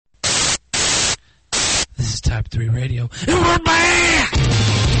Type 3 Radio. And we're back!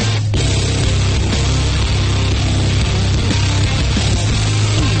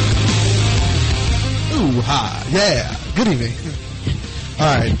 Ooh, ha, yeah. Good evening.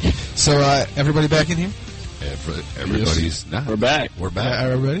 All right. So, everybody back in here? Everybody's not. We're back. We're back.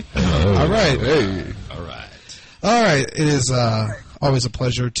 Everybody? Oh, all right. Hey. All right. All right. It is always a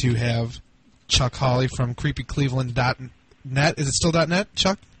pleasure to have Chuck Hawley from creepycleveland.net. Is it still .net,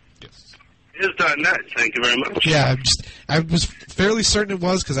 Chuck? Yes. It is .net. Thank you very much. Yeah, I was fairly certain it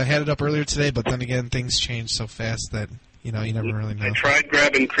was because I had it up earlier today, but then again, things change so fast that, you never really know. I tried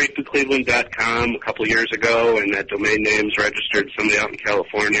grabbing creepycleveland.com a couple years ago, and that domain name's registered somebody out in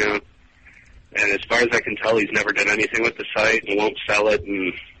California. And as far as I can tell, he's never done anything with the site and won't sell it.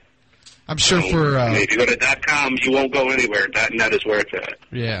 And I'm sure if you go to .com, you won't go anywhere. .net is where it's at.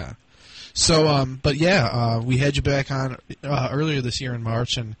 Yeah. So, we had you back on earlier this year in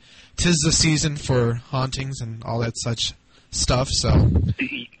March, and 'tis the season for hauntings and all that such stuff. So.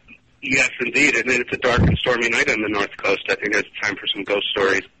 Yes, indeed. And it's a dark and stormy night on the North Coast. I think it's time for some ghost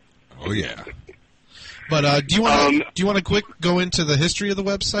stories. Oh yeah. But do you want to quick go into the history of the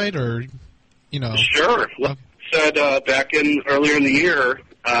website, or? Sure. Like I said back earlier in the year,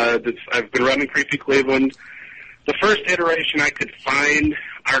 I've been running Creepy Cleveland. The first iteration I could find,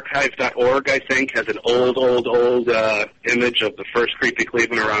 archive.org, I think, has an old image of the first Creepy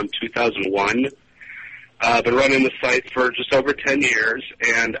Cleveland around 2001. I've been running the site for just over 10 years,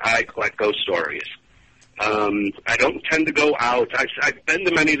 and I collect ghost stories. I don't tend to go out. I've been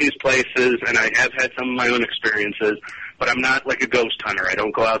to many of these places, and I have had some of my own experiences, but I'm not like a ghost hunter. I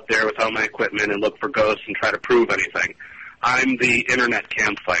don't go out there with all my equipment and look for ghosts and try to prove anything. I'm the internet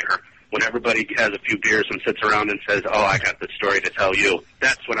campfire. When everybody has a few beers and sits around and says, oh, I got this story to tell you,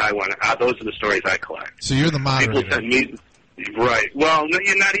 that's what I want. Those are the stories I collect. So you're the moderator. People send me... Right. Well, no,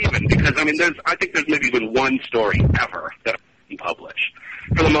 you're not even, because, I think there's maybe even one story ever that I can publish,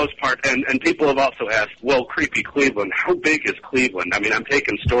 for the most part. And people have also asked, well, Creepy Cleveland, how big is Cleveland? I'm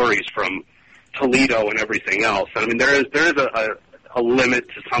taking stories from Toledo and everything else. There is a limit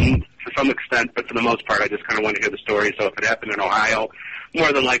to some extent, but for the most part, I just kind of want to hear the story. So if it happened in Ohio,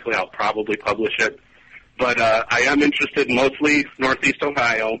 more than likely I'll probably publish it. But I am interested in mostly Northeast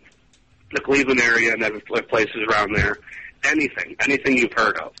Ohio, the Cleveland area, and other places around there. Anything you've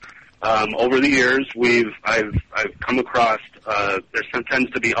heard of. Over the years, I've come across there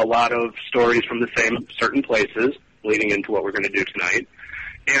tends to be a lot of stories from the same certain places, leading into what we're going to do tonight.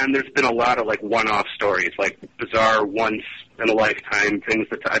 And there's been a lot of one-off stories, like bizarre, once in a lifetime things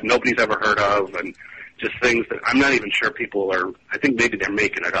that nobody's ever heard of, and just things that I'm not even sure people are. I think maybe they're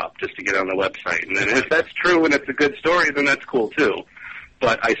making it up just to get on the website. And then if that's true and it's a good story, then that's cool too.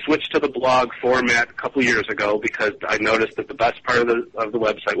 But I switched to the blog format a couple years ago because I noticed that the best part of the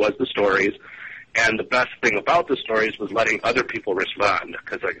website was the stories, and the best thing about the stories was letting other people respond.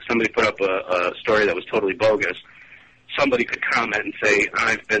 Because somebody put up a story that was totally bogus, somebody could comment and say,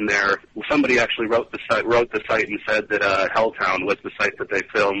 "I've been there." Somebody actually wrote the site and said that Helltown was the site that they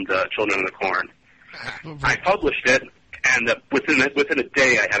filmed Children of the Corn. I published it. And within a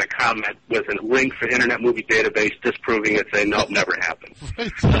day, I had a comment with a link for Internet Movie Database disproving it, saying, nope, never happened.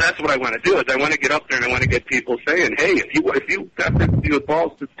 So that's what I want to do, is I want to get up there and I want to get people saying, hey, if you got the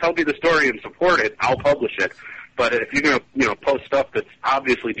balls to tell me the story and support it, I'll publish it. But if you're going to post stuff that's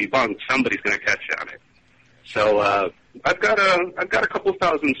obviously debunked, somebody's going to catch you on it. So I've got a couple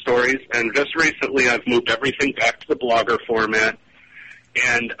thousand stories, and just recently I've moved everything back to the blogger format,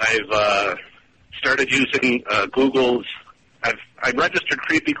 and I've started using Google's. I registered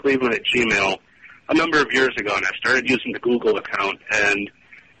Creepy Cleveland at Gmail a number of years ago, and I started using the Google account. And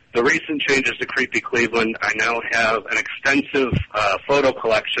the recent changes to Creepy Cleveland, I now have an extensive photo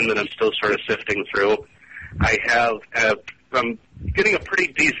collection that I'm still sort of sifting through. I'm getting a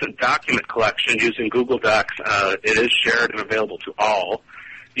pretty decent document collection using Google Docs. It is shared and available to all.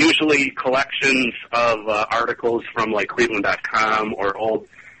 Usually collections of articles from like Cleveland.com or old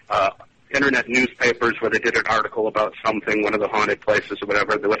internet newspapers where they did an article about something, one of the haunted places or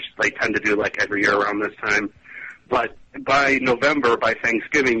whatever, which they tend to do like every year around this time. But by November, by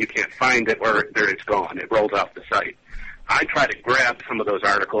Thanksgiving, you can't find it, or it's gone. It rolled off the site. I try to grab some of those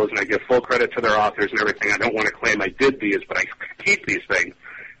articles, and I give full credit to their authors and everything. I don't want to claim I did these, but I keep these things.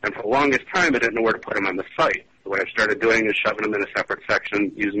 And for the longest time, I didn't know where to put them on the site. So what I started doing is shoving them in a separate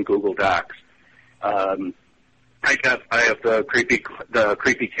section using Google Docs. I have the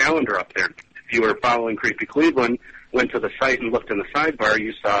creepy calendar up there. If you were following Creepy Cleveland, went to the site and looked in the sidebar,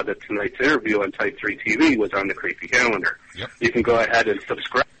 you saw that tonight's interview on Type3TV was on the Creepy Calendar. Yep. You can go ahead and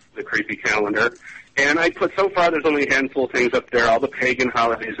subscribe to the Creepy Calendar. And so far there's only a handful of things up there, all the pagan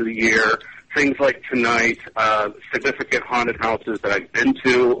holidays of the year, things like tonight, significant haunted houses that I've been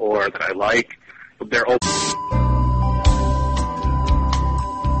to or that I like. They're open.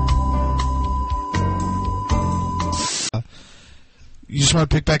 You just want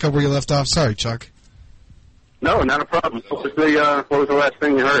to pick back up where you left off? Sorry, Chuck. No, not a problem. What was the last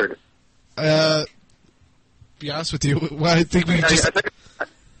thing you heard? Be honest with you, well, I think we just...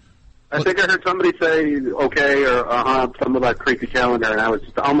 I think I heard somebody say okay or something about creepy calendar, and I was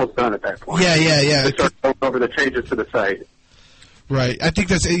just almost done at that point. Yeah. They started going over the changes to the site. Right. I think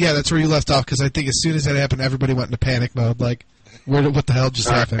that's where you left off, because I think as soon as that happened, everybody went into panic mode, like, what the hell just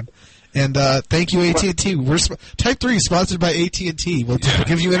happened? And thank you, AT&T. Type 3 is sponsored by AT&T. We'll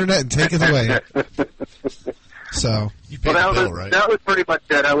give you internet and take it away. So you paid the bill, right? That was pretty much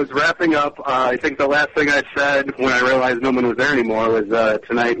it. I was wrapping up. I think the last thing I said when I realized no one was there anymore was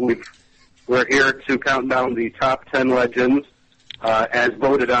tonight we're here to count down the top 10 legends as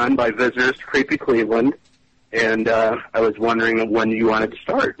voted on by visitors to Creepy Cleveland. And I was wondering when you wanted to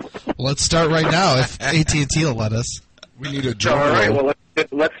start. Well, let's start right now if AT&T will let us. We need a drum roll. All right, well,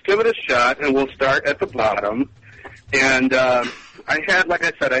 let's give it a shot, and we'll start at the bottom. And like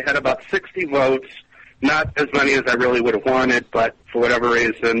I said, I had about 60 votes. Not as many as I really would have wanted, but for whatever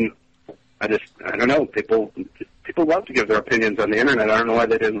reason, I don't know. People love to give their opinions on the internet. I don't know why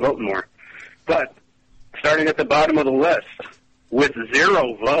they didn't vote more. But starting at the bottom of the list with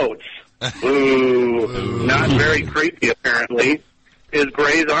 0 votes, not very creepy apparently, is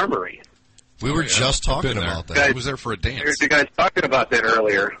Gray's Armory. We were just talking about that. I was there for a dance. Here's you guys talking about that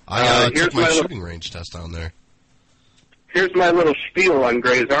earlier. I took my shooting range test down there. Here's my little spiel on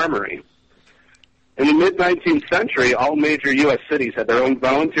Gray's Armory. In the mid-19th century, all major U.S. cities had their own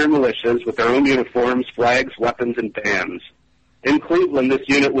volunteer militias with their own uniforms, flags, weapons, and bands. In Cleveland, this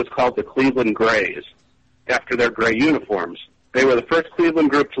unit was called the Cleveland Grays, after their gray uniforms. They were the first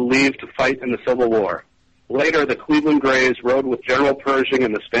Cleveland group to leave to fight in the Civil War. Later, the Cleveland Grays rode with General Pershing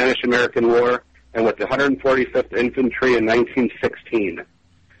in the Spanish-American War and with the 145th Infantry in 1916.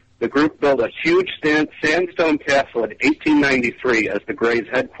 The group built a huge sandstone castle in 1893 as the Grays'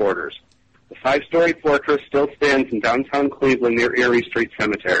 headquarters. The 5-story fortress still stands in downtown Cleveland near Erie Street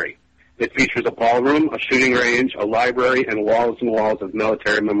Cemetery. It features a ballroom, a shooting range, a library, and walls of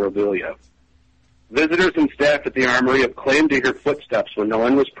military memorabilia. Visitors and staff at the Armory have claimed to hear footsteps when no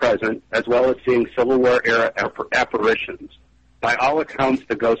one was present, as well as seeing Civil War-era apparitions. By all accounts,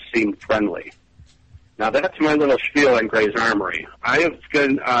 the ghosts seem friendly. Now, that's my little spiel on Gray's Armory. I've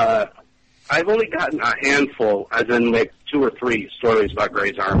only gotten a handful, as in like 2 or 3 stories about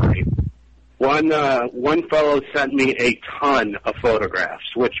Gray's Armory. One fellow sent me a ton of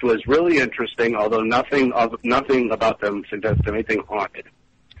photographs, which was really interesting, although nothing about them suggested anything haunted.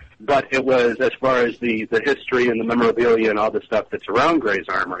 But it was, as far as the history and the memorabilia and all the stuff that's around Gray's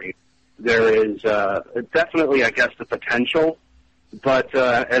Armory, there is definitely, I guess, the potential. But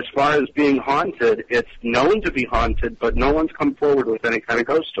as far as being haunted, it's known to be haunted, but no one's come forward with any kind of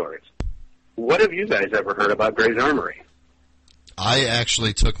ghost stories. What have you guys ever heard about Gray's Armory? I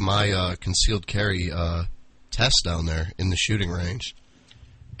actually took my concealed carry test down there in the shooting range,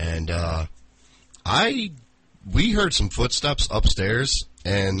 and we heard some footsteps upstairs,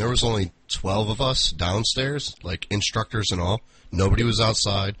 and there was only 12 of us downstairs, like instructors and all. Nobody was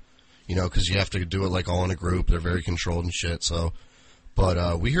outside, because you have to do it like all in a group. They're very controlled and shit. So,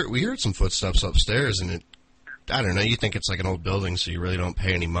 but we heard some footsteps upstairs, and I don't know. You think it's like an old building, so you really don't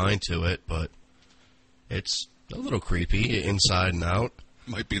pay any mind to it, but it's a little creepy inside and out.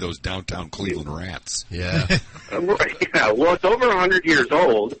 Might be those downtown Cleveland rats. Yeah. Yeah. Well, it's over 100 years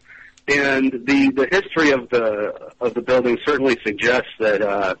old, and the history of the building certainly suggests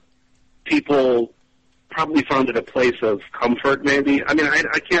that people probably found it a place of comfort. Maybe. I mean,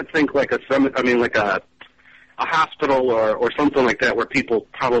 I can't think like a hospital or something like that where people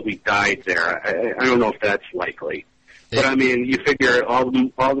probably died there. I don't know if that's likely. But, I mean, you figure all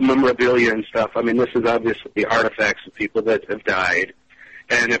the memorabilia and stuff, I mean, this is obviously artifacts of people that have died.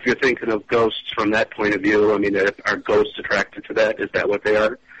 And if you're thinking of ghosts from that point of view, I mean, are ghosts attracted to that? Is that what they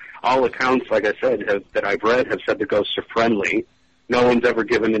are? All accounts, like I said, that I've read have said the ghosts are friendly. No one's ever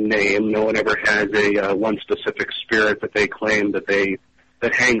given a name. No one ever has a one specific spirit that they claim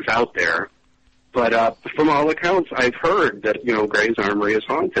that hangs out there. But from all accounts, I've heard that Gray's Armory is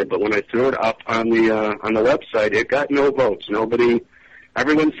haunted. But when I threw it up on the website, it got no votes.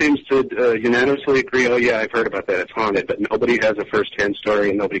 Everyone seems to unanimously agree. Oh yeah, I've heard about that. It's haunted. But nobody has a first-hand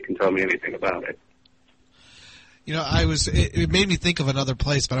story, and nobody can tell me anything about it. It made me think of another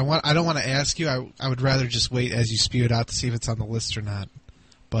place, but I don't want to ask you. I would rather just wait as you spew it out to see if it's on the list or not.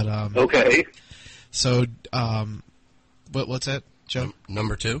 But okay. So, what's that? Joe?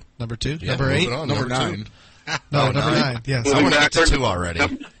 Number 2? Number 2? Yeah, number 8? moving on, Number two. 9. No, number 9. Yes. I want to get to 2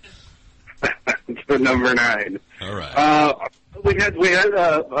 already. For number 9. All right. We had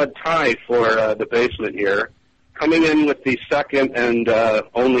a tie for the basement here. Coming in with the second and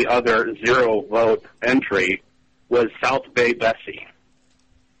only other 0-vote entry was South Bay Bessie.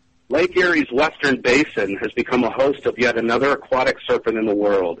 Lake Erie's western basin has become a host of yet another aquatic serpent in the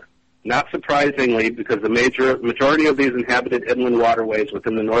world. Not surprisingly, because the majority of these inhabited inland waterways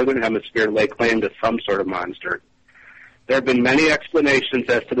within the northern hemisphere lay claim to some sort of monster. There have been many explanations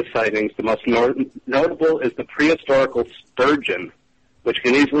as to the sightings. The most notable is the prehistorical sturgeon, which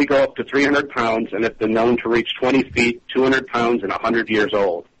can easily go up to 300 pounds and have been known to reach 20 feet, 200 pounds, and 100 years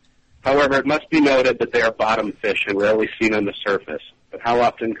old. However, it must be noted that they are bottom fish and rarely seen on the surface. But how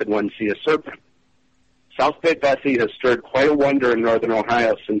often could one see a serpent? South Bay Bessie has stirred quite a wonder in northern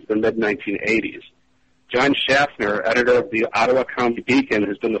Ohio since the mid-1980s. John Schaffner, editor of the Ottawa County Beacon,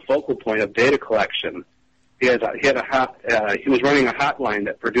 has been the focal point of data collection. He was running a hotline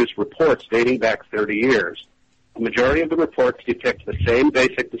that produced reports dating back 30 years. The majority of the reports depict the same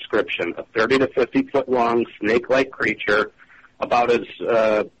basic description: a 30 to 50 foot long snake-like creature, about as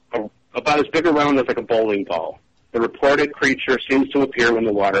big around as like a bowling ball. The reported creature seems to appear when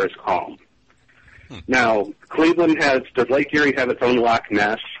the water is calm. Now, does Lake Erie have its own Loch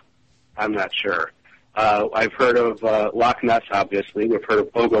Ness? I'm not sure. I've heard of Loch Ness, obviously. We've heard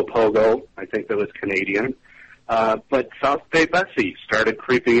of Pogo Pogo. I think that was Canadian. But South Bay Bessie started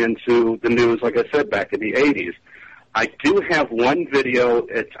creeping into the news, like I said, back in the 80s. I do have one video.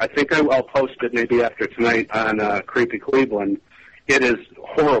 I think I'll post it maybe after tonight on Creepy Cleveland. It is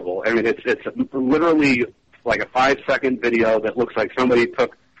horrible. I mean, it's literally like a 5-second video that looks like somebody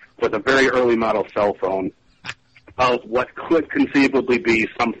took with a very early model cell phone of what could conceivably be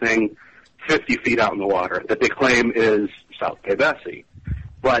something 50 feet out in the water that they claim is South Bay Bessie.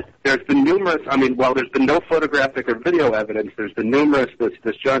 But there's been while there's been no photographic or video evidence, there's been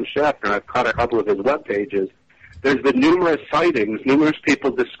this John Schaffner, I've caught a couple of his web pages, there's been numerous sightings, numerous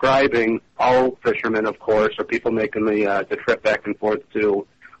people describing, all fishermen, of course, or people making the trip back and forth to,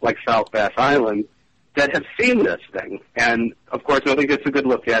 like, South Bass Island, that have seen this thing. And, of course, nobody gets a good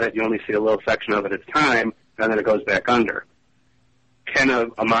look at it. You only see a little section of it at a time, and then it goes back under. Can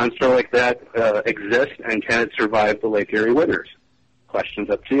a monster like that exist, and can it survive the Lake Erie winters? Questions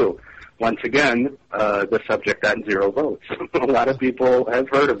up to you. Once again, the subject got 0 votes. A lot of people have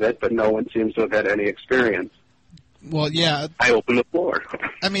heard of it, but no one seems to have had any experience. Well, yeah. I open the floor.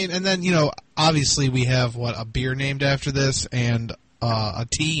 I mean, and then, obviously we have, a beer named after this, and a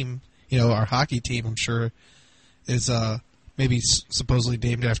team, our hockey team, I'm sure, is maybe supposedly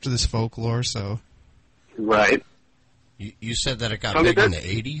named after this folklore, so. Right. You said that it got big in the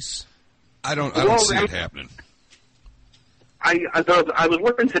 80s? I don't see it happening. I was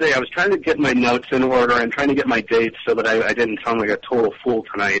working today. I was trying to get my notes in order and trying to get my dates so that I didn't sound like a total fool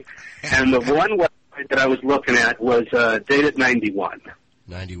tonight. And the one website that I was looking at was dated 91.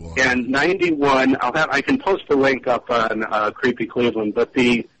 91. And 91, I can post the link up on Creepy Cleveland, but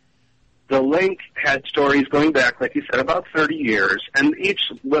the link had stories going back, like you said, about 30 years, and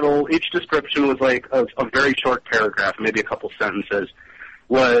each description was like a very short paragraph, maybe a couple sentences,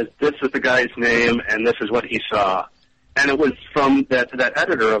 this is the guy's name, and this is what he saw. And it was from that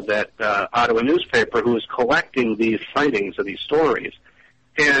editor of that Ottawa newspaper who was collecting these sightings of these stories.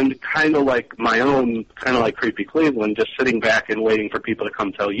 And kind of like my own, kind of like Creepy Cleveland, just sitting back and waiting for people to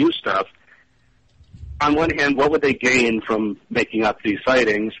come tell you stuff. On one hand, what would they gain from making up these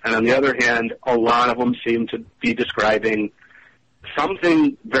sightings? And on the other hand, a lot of them seem to be describing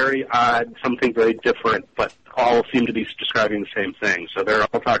something very odd, something very different, but all seem to be describing the same thing. So they're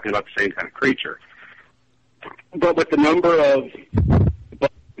all talking about the same kind of creature. But with the number of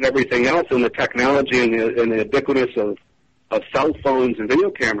and everything else and the technology and the ubiquitous of cell phones and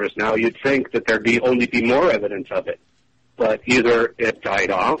video cameras now, you'd think that there'd only be more evidence of it. But either it died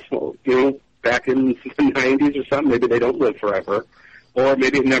off, back in the 90s or something, maybe they don't live forever, or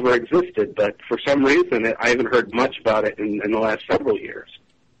maybe it never existed. But for some reason, I haven't heard much about it in the last several years.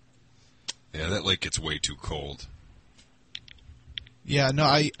 Yeah, that lake gets way too cold. Yeah, no,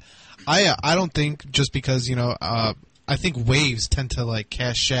 I don't think just because, I think waves tend to,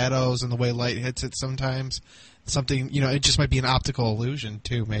 cast shadows and the way light hits it sometimes. Something, it just might be an optical illusion,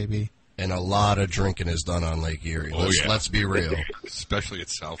 too, maybe. And a lot of drinking is done on Lake Erie. Let's be real. Especially at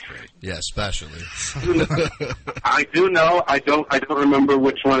South Bay. Yeah, especially. I do know, I don't remember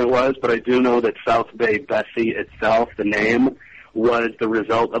which one it was, but I do know that South Bay Bessie itself, the name, was the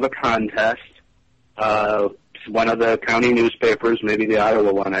result of a contest. One of the county newspapers, maybe the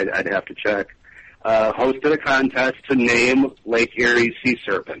Iowa one, I'd have to check, hosted a contest to name Lake Erie's sea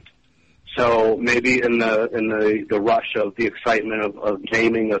serpent. So maybe in the rush of the excitement of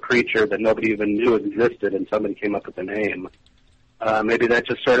naming a creature that nobody even knew existed, and somebody came up with a name, maybe that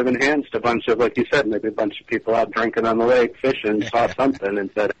just sort of enhanced a bunch of, like you said, maybe a bunch of people out drinking on the lake, fishing, saw something and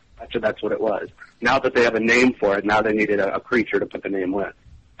said, actually, that's what it was. Now that they have a name for it, now they needed a creature to put the name with.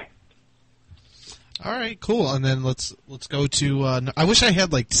 All right, cool. And then let's go to. I wish I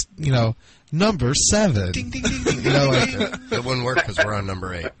had number 7. Ding ding ding ding. It wouldn't work because we're on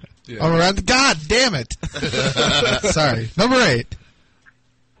number 8. Yeah. Oh, we're on. God damn it! Sorry, number 8.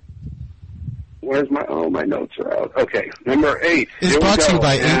 Where's my notes are out. Okay, number 8. It's brought to you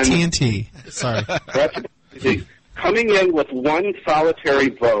by AT&T. Sorry. Coming in with one solitary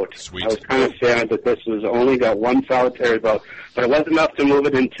vote. Sweet. I was kind of sad that this was only got one solitary vote, but it was enough to move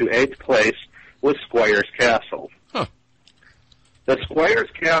it into 8th place was Squire's Castle. Huh. The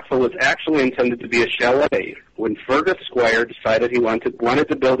Squire's Castle was actually intended to be a chalet when Fergus Squire decided he wanted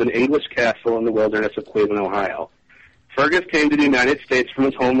to build an English castle in the wilderness of Cleveland, Ohio. Fergus came to the United States from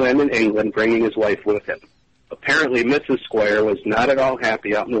his homeland in England, bringing his wife with him. Apparently, Mrs. Squire was not at all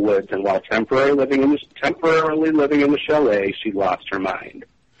happy out in the woods, and while temporarily living in the chalet, she lost her mind.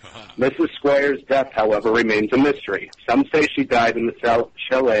 Mrs. Squire's death, however, remains a mystery. Some say she died in the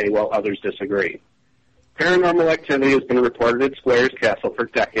chalet, while others disagree. Paranormal activity has been reported at Squire's Castle for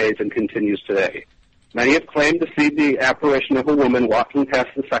decades and continues today. Many have claimed to see the apparition of a woman walking past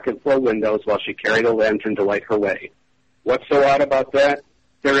the second-floor windows while she carried a lantern to light her way. What's so odd about that?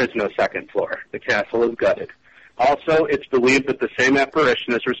 There is no second floor. The castle is gutted. Also, it's believed that the same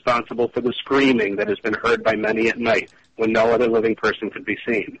apparition is responsible for the screaming that has been heard by many at night when no other living person could be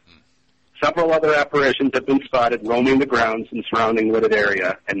seen. Several other apparitions have been spotted roaming the grounds and surrounding wooded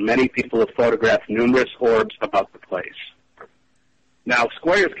area, and many people have photographed numerous orbs about the place. Now,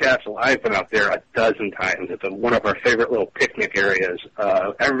 Squire's Castle, I've been out there a dozen times. It's one of our favorite little picnic areas.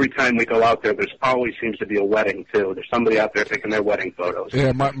 Every time we go out there, there's always seems to be a wedding, too. There's somebody out there taking their wedding photos.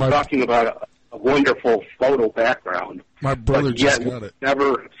 Yeah, talking about a wonderful photo background. My brother just got it.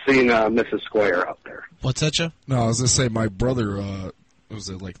 Never seen Mrs. Squire out there. What's that, Joe? No, I was going to say my brother, was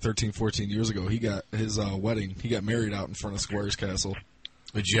it like 13, 14 years ago, he got his wedding. He got married out in front of Squire's Castle.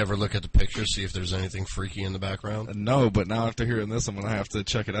 Did you ever look at the picture, see if there's anything freaky in the background? No, but now after hearing this, I'm going to have to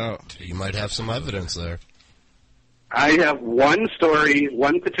check it out. You might have some evidence there. I have one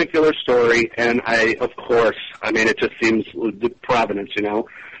particular story, and it just seems providence,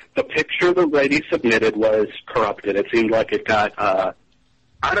 The picture the lady submitted was corrupted. It seemed like it got,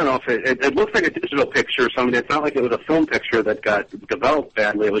 I don't know if it looks like a digital picture or something. It's not like it was a film picture that got developed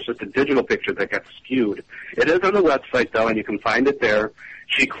badly. It was just a digital picture that got skewed. It is on the website, though, and you can find it there.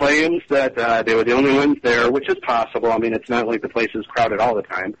 She claims that they were the only ones there, which is possible. I mean, it's not like the place is crowded all the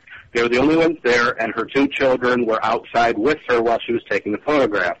time. They were the only ones there, and her 2 children were outside with her while she was taking the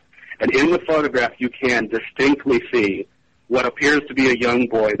photograph. And in the photograph, you can distinctly see what appears to be a young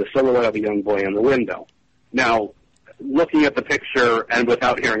boy, the silhouette of a young boy in the window. Now, looking at the picture and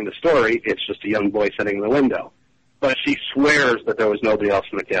without hearing the story, it's just a young boy sitting in the window. But she swears that there was nobody else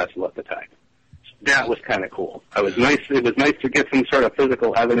in the castle at the time. That was kind of cool. It was nice to get some sort of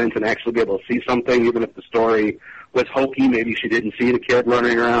physical evidence and actually be able to see something, even if the story was hokey. Maybe she didn't see the kid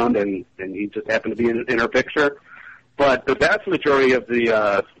running around and he just happened to be in her picture. But the vast majority of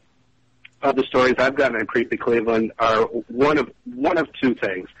the stories I've gotten in Creepy Cleveland are one of 2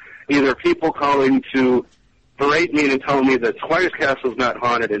 things. Either people calling to berate me and tell me that Squire's Castle is not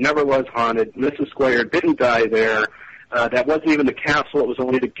haunted. It never was haunted. Mrs. Squire didn't die there. That wasn't even the castle. It was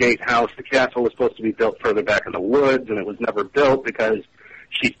only the gatehouse. The castle was supposed to be built further back in the woods, and it was never built because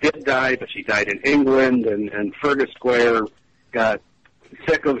she did die, but she died in England, and Fergus Squire got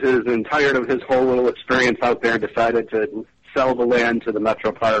sick of his and tired of his whole little experience out there and decided to sell the land to the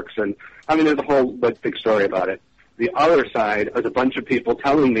Metro Parks. And, I mean, there's a whole big story about it. The other side is a bunch of people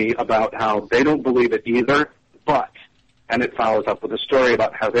telling me about how they don't believe it either, and it follows up with a story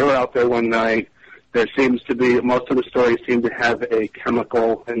about how they were out there one night. There seems to be, most of the stories seem to have a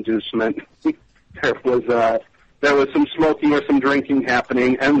chemical inducement. There was some smoking or some drinking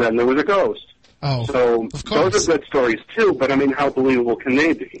happening, and then there was a ghost. Oh, so of course. Those are good stories too, but I mean, how believable can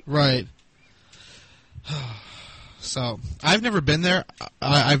they be? Right. So, I've never been there.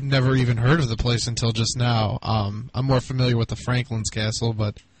 I've never even heard of the place until just now. I'm more familiar with the Franklin's Castle,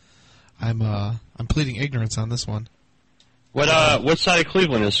 but I'm pleading ignorance on this one. What side of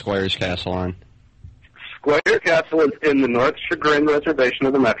Cleveland is Squire's Castle on? Squire Castle is in the North Chagrin Reservation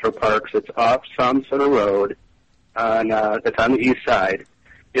of the Metro Parks. It's off Psalm Center Road. It's on the east side.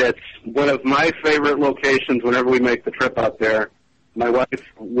 It's one of my favorite locations whenever we make the trip out there. My wife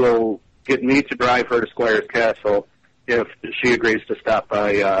will get me to drive her to Squire's Castle if she agrees to stop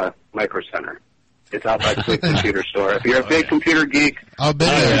by Micro Center. It's out by the big computer store. If you're a big computer geek, I'll be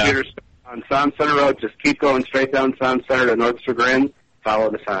there. computer store on Sound Center Road, just keep going straight down Sound Center to North Chagrin,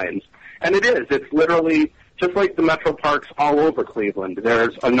 follow the signs. And it is. It's literally just like the metro parks all over Cleveland.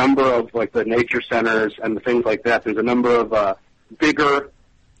 There's a number of, like, the nature centers and the things like that. There's a number of bigger,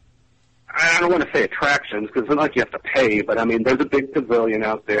 I don't want to say attractions, because it's not like you have to pay, but, I mean, there's a big pavilion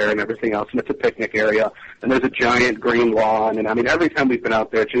out there and everything else, and it's a picnic area, and there's a giant green lawn, and, I mean, every time we've been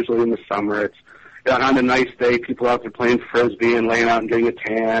out there, it's usually in the summer, it's on a nice day, people out there playing Frisbee and laying out and getting a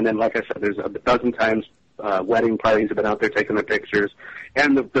tan, and like I said, there's a dozen times wedding parties have been out there taking their pictures.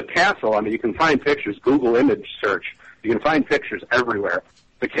 And the castle, I mean, you can find pictures, Google image search, you can find pictures everywhere.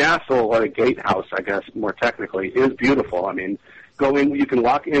 The castle, or the gatehouse, I guess, more technically, is beautiful. I mean, you can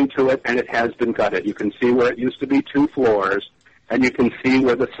walk into it, and it has been gutted. You can see where it used to be 2 floors, and you can see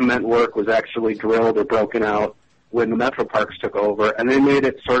where the cement work was actually drilled or broken out when the Metro Parks took over, and they made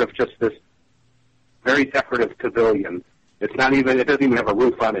it sort of just this very decorative pavilion. It doesn't even have a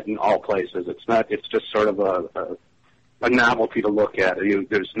roof on it in all places. It's just sort of a novelty to look at.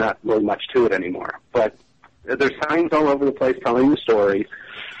 There's not really much to it anymore. But there's signs all over the place telling the story.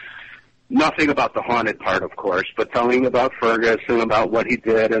 Nothing about the haunted part, of course, but telling about Fergus and about what he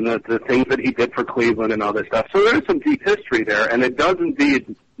did and the things that he did for Cleveland and all this stuff. So there's some deep history there, and it does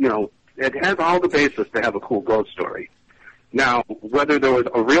indeed, it has all the basis to have a cool ghost story. Now, whether there was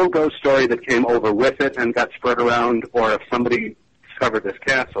a real ghost story that came over with it and got spread around, or if somebody discovered this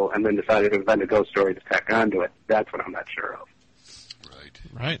castle and then decided to invent a ghost story to tack onto it, that's what I'm not sure of.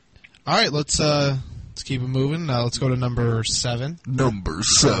 Right. All right, let's keep it moving. Let's go to number 7. Number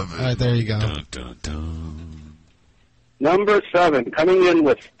 7. All right, there you go. Dun, dun, dun. Number 7, coming in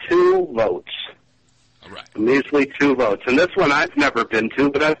with 2 votes. All right. A measly 2 votes. And this one I've never been to,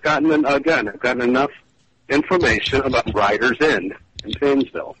 but I've gotten enough information about Riders Inn in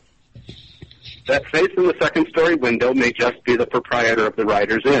Painesville. That face in the second-story window may just be the proprietor of the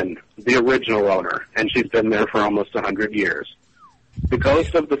Riders Inn, the original owner, and she's been there for almost 100 years. The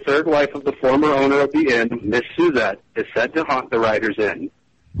ghost of the third wife of the former owner of the inn, Miss Suzette, is said to haunt the Riders Inn.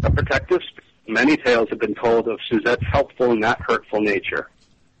 A protective spirit, many tales have been told of Suzette's helpful, not hurtful nature.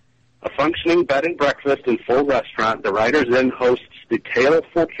 A functioning bed and breakfast and full restaurant, the Riders Inn hosts the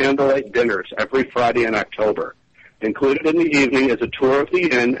Taleful Candlelight Dinners every Friday in October. Included in the evening is a tour of the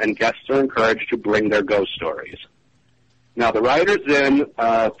inn, and guests are encouraged to bring their ghost stories. Now, the Riders Inn,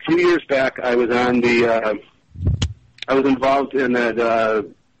 a few years back, I was involved in a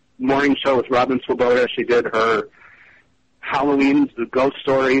morning show with Robin Swoboda. She did her Halloween ghost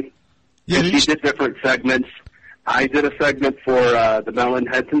story. Yeah, she did different segments. I did a segment for the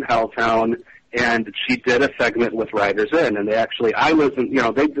Melonheads in Helltown, and she did a segment with Riders Inn. And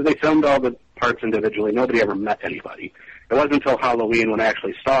they filmed all the parts individually. Nobody ever met anybody. It wasn't until Halloween when I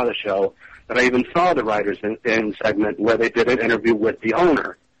actually saw the show that I even saw the Riders Inn segment where they did an interview with the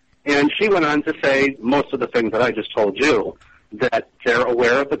owner. And she went on to say most of the things that I just told you, that they're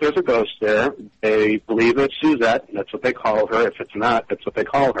aware that there's a ghost there. They believe it's Suzette. That's what they call her. If it's not, that's what they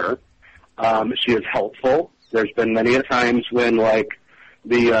call her. She is helpful. There's been many a times when, like,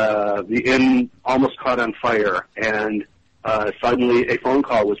 the inn almost caught on fire, and suddenly a phone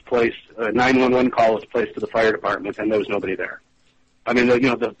call was placed, a 911 call was placed to the fire department, and there was nobody there. I mean,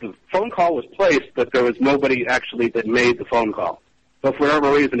 the phone call was placed, but there was nobody actually that made the phone call. So for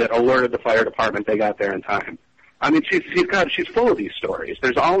whatever reason, it alerted the fire department. They got there in time. I mean, she's full of these stories.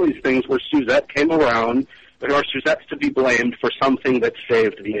 There's all these things where Suzette came around, or Suzette's to be blamed for something that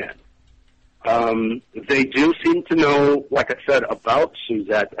saved the inn. They do seem to know, like I said, about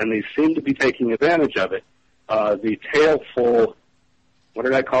Suzette, and they seem to be taking advantage of it. The Taleful, what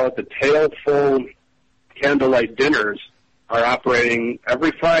did I call it? The Taleful Candlelight Dinners are operating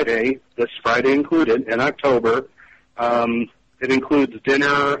every Friday, this Friday included, in October. It includes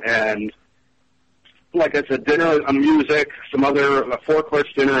dinner and, like I said, dinner, music, some other, a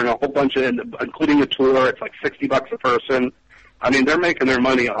 4-course dinner, and a whole bunch of, including a tour. It's like $60 a person. I mean, they're making their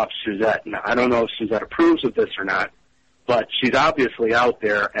money off Suzette. Now, I don't know if Suzette approves of this or not, but she's obviously out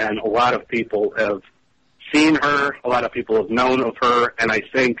there, and a lot of people have seen her, a lot of people have known of her, and I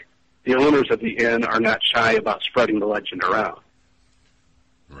think the owners of the inn are not shy about spreading the legend around.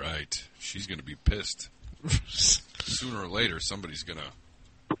 Right. She's going to be pissed. Sooner or later, somebody's going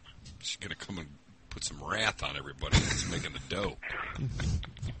to come and put some wrath on everybody that's making the dough.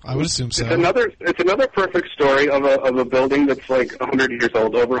 I would assume so. It's another perfect story of a building that's like 100 years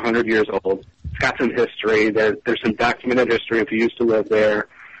old, over 100 years old. It's got some history. There's some documented history if you used to live there.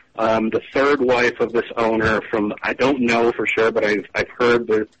 The third wife of this owner, from I don't know for sure, but I've heard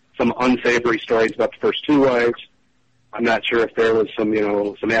that some unsavory stories about the first two wives. I'm not sure if there was some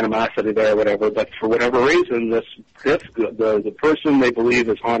animosity there or whatever, but for whatever reason, the person they believe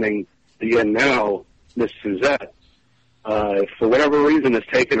is haunting the inn now, Miss Suzette, for whatever reason, has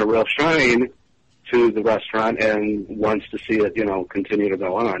taken a real shine to the restaurant and wants to see it, continue to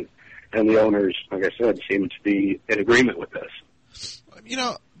go on. And the owners, like I said, seem to be in agreement with this.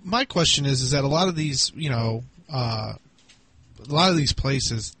 My question is that a lot of these, a lot of these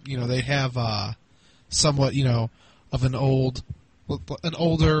places, they have somewhat, of an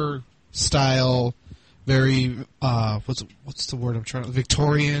older style, very what's the word I'm trying to,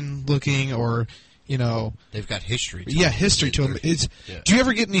 Victorian looking, or they've got history. History to them. Do you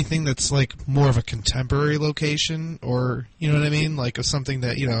ever get anything that's like more of a contemporary location, or you know what I mean, like something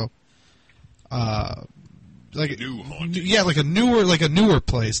that like new haunting. Yeah, like a newer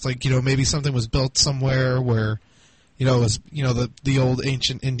place, like maybe something was built somewhere where it was the old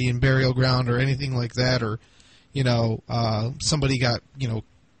ancient Indian burial ground or anything like that, or somebody got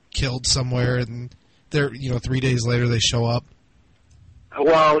killed somewhere and they're 3 days later they show up.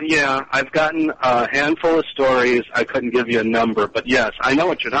 Well, yeah, I've gotten a handful of stories. I couldn't give you a number, but yes, I know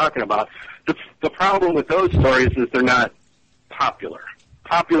what you're talking about. The problem with those stories is they're not popular.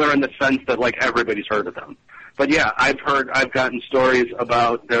 Popular in the sense that like everybody's heard of them. But yeah, I've gotten stories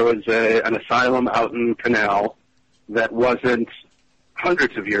about there was an asylum out in Canal that wasn't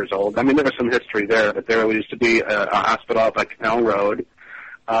hundreds of years old. I mean, there was some history there, but there used to be a hospital up at Canal Road.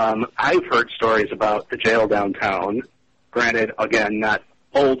 I've heard stories about the jail downtown. Granted, again, not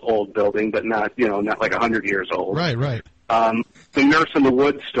old building, but not like 100 years old. Right. The Nurse in the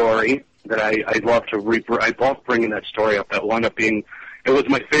Woods story that I love to I love bringing that story up. That wound up being, it was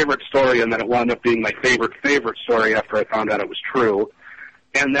my favorite story, and then it wound up being my favorite story after I found out it was true.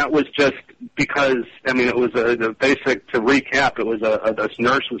 And that was just because, it was the basic, to recap, it was this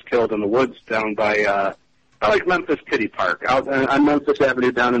nurse was killed in the woods down by like Memphis Kitty Park, out on Memphis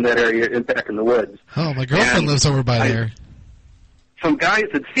Avenue, down in that area, back in the woods. Oh, my girlfriend lives over by there. Some guys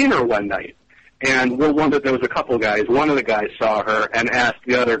had seen her one night, and there was a couple guys. One of the guys saw her and asked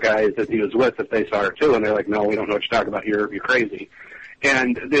the other guys that he was with if they saw her too, and they're like, "No, we don't know what you're talking about. You're crazy."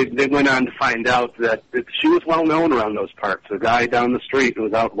 And they went on to find out that she was well known around those parts. The guy down the street who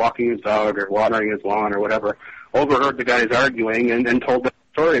was out walking his dog or watering his lawn or whatever overheard the guys arguing and told the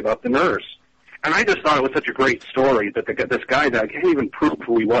story about the nurse. And I just thought it was such a great story that this guy that I can't even prove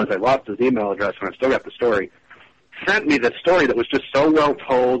who he was. I lost his email address, and I still got the story. Sent me this story that was just so well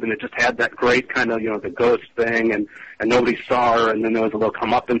told, and it just had that great kind of the ghost thing, and nobody saw her, and then there was a little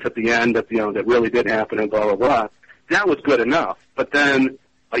comeuppance at the end that that really did happen, and blah blah blah. That was good enough. But then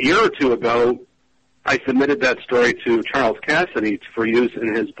a year or two ago, I submitted that story to Charles Cassidy for use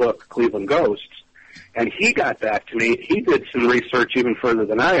in his book Cleveland Ghosts. And he got back to me. He did some research even further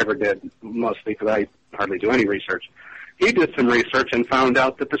than I ever did, mostly because I hardly do any research. He did some research and found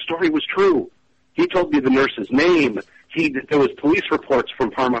out that the story was true. He told me the nurse's name. There was police reports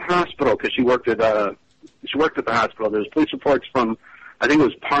from Parma Hospital because she worked at the hospital. There was police reports from, I think it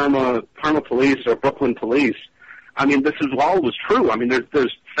was Parma Police or Brooklyn Police. I mean, this all was true. I mean,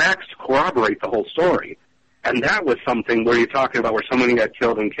 there's facts to corroborate the whole story. And that was something where you're talking about where someone got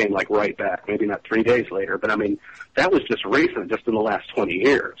killed and came like right back, maybe not 3 days later, but I mean, that was just recent, just in the last 20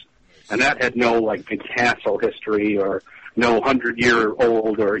 years. And that had no like big castle history or no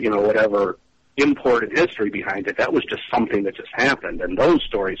 100-year-old or, whatever imported history behind it. That was just something that just happened. And those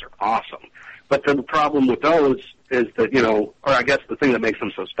stories are awesome. But the problem with those is that, or I guess the thing that makes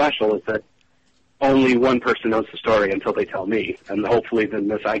them so special is that only one person knows the story until they tell me. And hopefully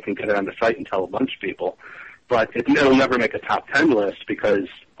then I can get it on the site and tell a bunch of people. But it'll never make a top 10 list because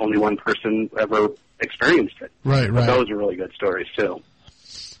only one person ever experienced it. Right. But those are really good stories, too.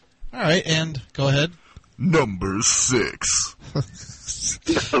 All right, and go ahead. Number 6.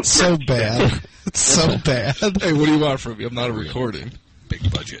 So bad. It's so bad. Hey, what do you want from me? I'm not a recording. Big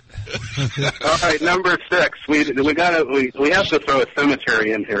budget. All right, number 6. We have to throw a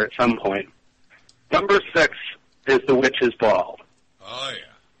cemetery in here at some point. Number 6 is the Witch's Ball. Oh, yeah.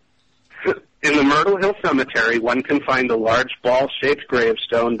 In the Myrtle Hill Cemetery, one can find a large ball-shaped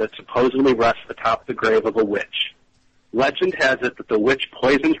gravestone that supposedly rests atop the grave of a witch. Legend has it that the witch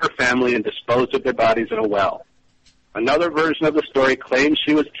poisoned her family and disposed of their bodies in a well. Another version of the story claims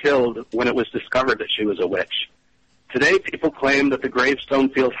she was killed when it was discovered that she was a witch. Today, people claim that the gravestone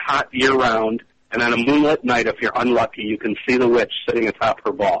feels hot year-round, and on a moonlit night, if you're unlucky, you can see the witch sitting atop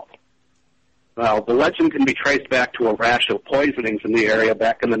her ball. Well, the legend can be traced back to a rash of poisonings in the area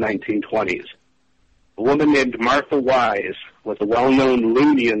back in the 1920s. A woman named Martha Wise was a well-known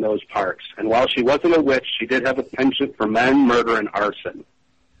loony in those parts, and while she wasn't a witch, she did have a penchant for men, murder, and arson.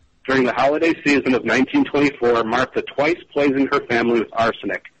 During the holiday season of 1924, Martha twice poisoned her family with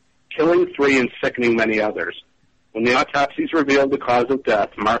arsenic, killing 3 and sickening many others. When the autopsies revealed the cause of death,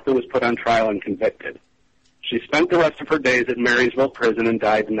 Martha was put on trial and convicted. She spent the rest of her days at Marysville Prison and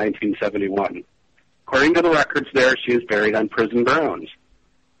died in 1971. According to the records there, she is buried on prison grounds.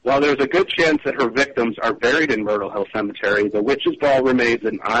 While there's a good chance that her victims are buried in Myrtle Hill Cemetery, the Witch's Ball remains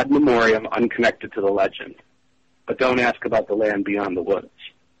an odd memoriam unconnected to the legend. But don't ask about the land beyond the woods.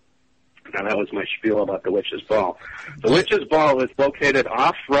 Now, that was my spiel about the Witch's Ball. The Witch's Ball is located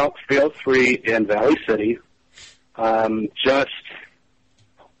off Route 303 in Valley City, just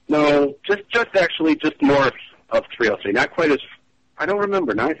north of 303. Not quite as, I don't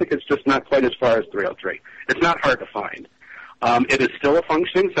remember now. I think it's just not quite as far as 303. It's not hard to find. It is still a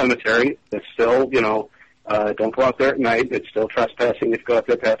functioning cemetery. It's still, don't go out there at night. It's still trespassing if you go out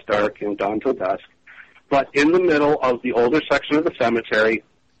there past dark, dawn till dusk. But in the middle of the older section of the cemetery,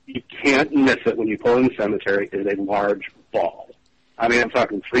 you can't miss it when you pull in the cemetery, is a large ball. I mean, I'm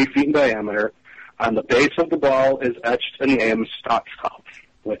talking 3 feet in diameter. On the base of the ball is etched the name Stotskopf,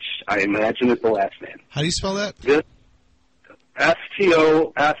 which I imagine is the last name. How do you spell that? This,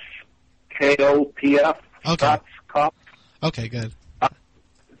 Stoskopf. Okay. Stotskopf. Okay, good.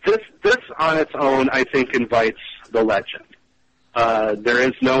 This on its own, I think, invites the legend. There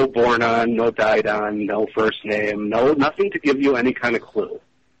is no born on, no died on, no first name, nothing to give you any kind of clue.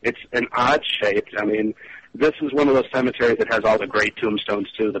 It's an odd shape. I mean, this is one of those cemeteries that has all the great tombstones,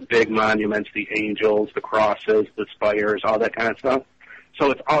 too, the big monuments, the angels, the crosses, the spires, all that kind of stuff. So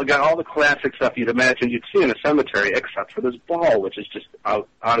it's all got all the classic stuff you'd imagine you'd see in a cemetery, except for this ball, which is just out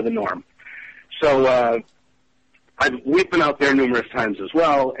of the norm. So we've been out there numerous times as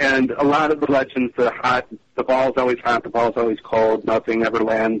well, and a lot of the legends are hot. The ball's always hot, the ball's always cold, nothing ever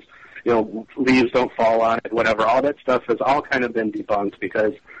lands, leaves don't fall on it, whatever. All that stuff has all kind of been debunked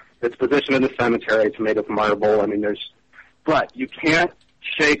because it's positioned in the cemetery, it's made of marble. I mean, but you can't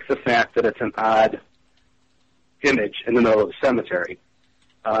shake the fact that it's an odd image in the middle of the cemetery.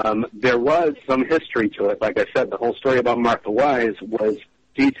 There was some history to it. Like I said, the whole story about Martha Wise was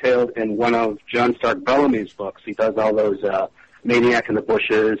detailed in one of John Stark Bellamy's books. He does all those Maniac in the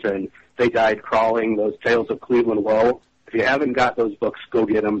Bushes and They Died Crawling, those Tales of Cleveland Woe. If you haven't got those books, go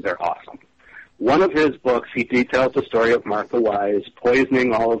get them. They're awesome. One of his books, he details the story of Martha Wise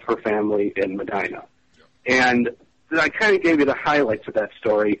poisoning all of her family in Medina. And I kind of gave you the highlights of that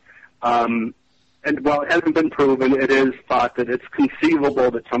story. And while it hasn't been proven, it is thought that it's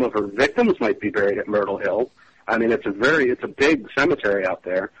conceivable that some of her victims might be buried at Myrtle Hill. I mean, it's a big cemetery out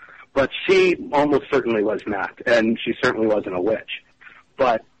there, but she almost certainly was not, and she certainly wasn't a witch.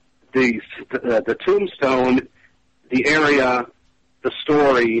 But the tombstone, the area, the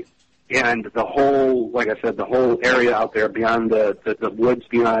story, and the whole, like I said, the whole area out there beyond the woods,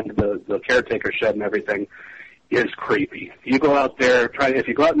 beyond the caretaker shed and everything, is creepy. You go out there, if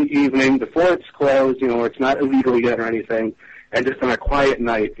you go out in the evening before it's closed, where it's not illegal yet or anything, and just on a quiet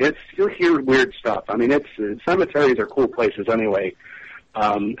night, you'll hear weird stuff. I mean, cemeteries are cool places anyway,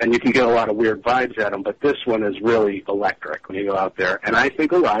 and you can get a lot of weird vibes at them, but this one is really electric when you go out there, and I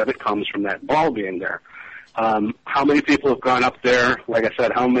think a lot of it comes from that ball being there. How many people have gone up there? Like I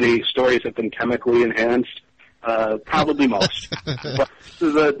said, how many stories have been chemically enhanced? Probably most. But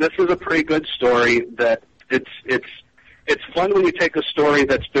this is a pretty good story that it's fun when you take a story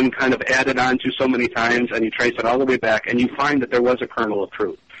that's been kind of added on to so many times and you trace it all the way back and you find that there was a kernel of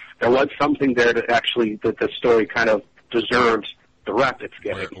truth. There was something there that the story kind of deserves the rep it's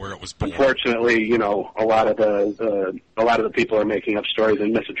getting. Where it was born. Unfortunately, a lot of the people are making up stories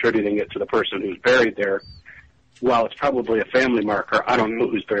and misattributing it to the person who's buried there. While it's probably a family marker, I don't know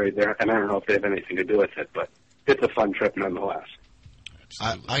who's buried there, and I don't know if they have anything to do with it, but it's a fun trip nonetheless.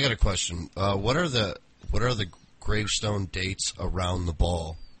 I got a question. What are the gravestone dates around the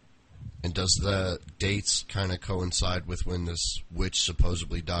ball? And does the dates kind of coincide with when this witch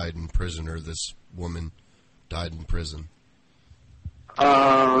supposedly died in prison, or this woman died in prison?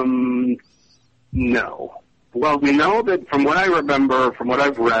 No. Well, we know that from what I remember, from what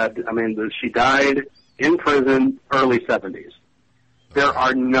I've read, I mean, she died in prison early 70s. There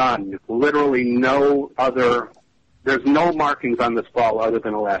are none, literally no other, there's no markings on this ball other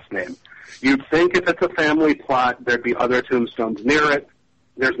than a last name. You'd think if it's a family plot, there'd be other tombstones near it.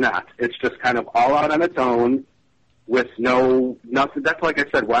 There's not. It's just kind of all out on its own with nothing. That's, like I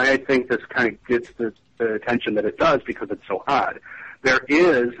said, why I think this kind of gets the attention that it does, because it's so odd. There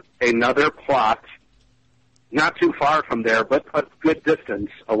is another plot not too far from there, but a good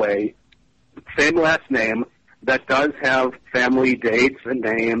distance away, same last name, that does have family dates and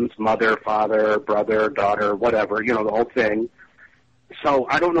names, mother, father, brother, daughter, whatever, the whole thing. So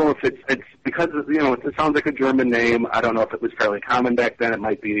I don't know if it's because, it sounds like a German name. I don't know if it was fairly common back then. It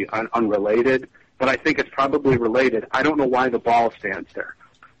might be unrelated, but I think it's probably related. I don't know why the ball stands there.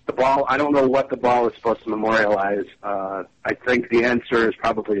 The ball, I don't know what the ball is supposed to memorialize. I think the answer is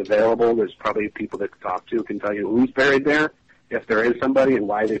probably available. There's probably people that can talk to who can tell you who's buried there, if there is somebody, and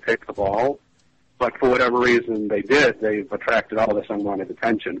why they picked the ball. But for whatever reason they've attracted all this unwanted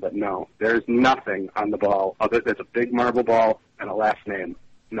attention. But no, there's nothing on the ball other than a big marble ball and a last name,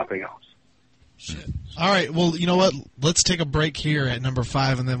 nothing else. Shit. All right, well, you know what? Let's take a break here at number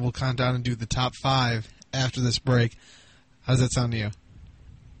 5, and then we'll count down and do the top 5 after this break. How's that sound to you?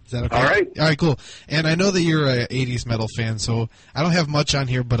 Is that okay? All right. All right, cool. And I know that you're a 80s metal fan, so I don't have much on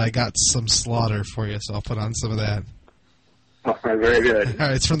here, but I got some Slaughter for you, so I'll put on some of that. All right, very good. All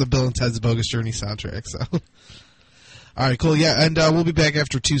right, it's from the Bill and Ted's Bogus Journey soundtrack. So, all right, cool. Yeah, and we'll be back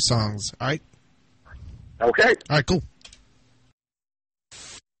after 2 songs. All right. Okay. All right, cool.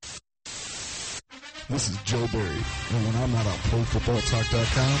 This is Joe Barry, and when I'm not on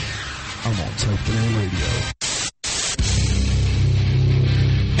ProFootballTalk.com, I'm on Type3 Radio.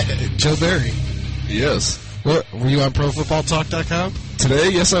 Joe Barry. Yes. What, were you on ProFootballTalk.com? Today,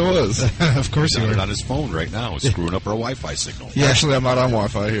 yes, I was. Of course you Got were. it on his phone right now, screwing up our Wi-Fi signal. Yeah. Actually, I'm not on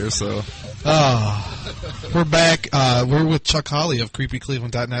Wi-Fi here, so. We're back. We're with Chuck Hawley of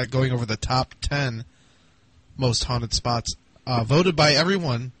CreepyCleveland.net going over the top 10 most haunted spots voted by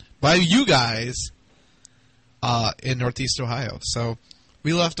everyone, by you guys, in Northeast Ohio. So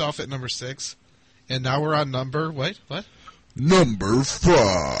we left off at number 6, and now we're on number, what? Number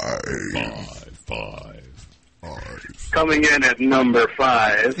 5. Five. Coming in at number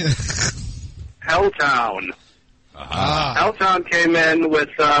 5, Helltown. Helltown came in with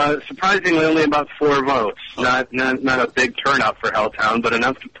surprisingly only about 4 votes. Not a big turnout for Helltown, but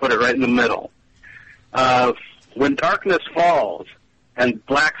enough to put it right in the middle. When darkness falls and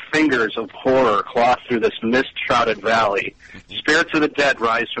black fingers of horror claw through this mist-shrouded valley, spirits of the dead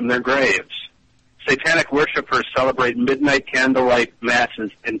rise from their graves. Satanic worshippers celebrate midnight candlelight masses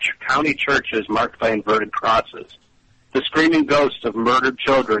in county churches marked by inverted crosses. The screaming ghosts of murdered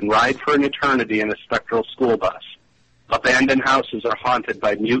children ride for an eternity in a spectral school bus. Abandoned houses are haunted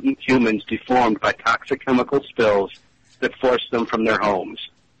by mutant humans deformed by toxic chemical spills that force them from their homes.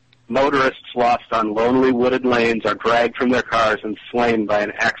 Motorists lost on lonely wooded lanes are dragged from their cars and slain by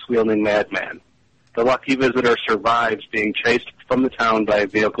an axe-wielding madman. The lucky visitor survives being chased from the town by a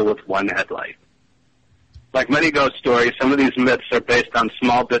vehicle with one headlight. Like many ghost stories, some of these myths are based on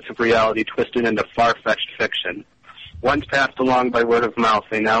small bits of reality twisted into far-fetched fiction. Once passed along by word of mouth,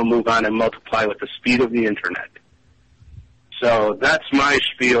 they now move on and multiply with the speed of the internet. So that's my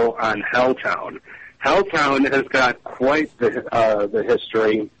spiel on Helltown. Helltown has got quite the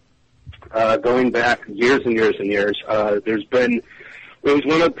history going back years and years and years. It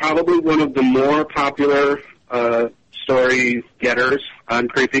was probably one of the more popular story getters on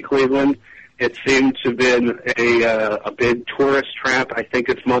Creepy Cleveland. It seemed to have been a big tourist trap. I think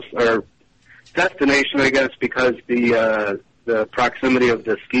it's or destination, I guess, because the proximity of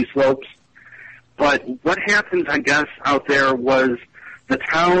the ski slopes. But what happens, I guess, out there was the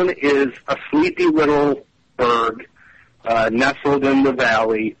town is a sleepy little burg nestled in the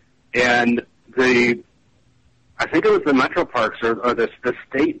valley, and I think it was the Metro Parks or the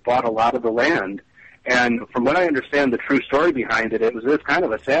state bought a lot of the land. And from what I understand, the true story behind it was kind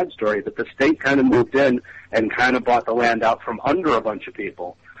of a sad story that the state kind of moved in and kind of bought the land out from under a bunch of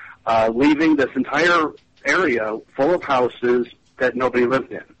people, leaving this entire area full of houses that nobody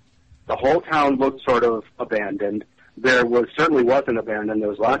lived in. The whole town looked sort of abandoned. Certainly wasn't abandoned. There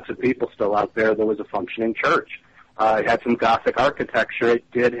was lots of people still out there. There was a functioning church. It had some Gothic architecture.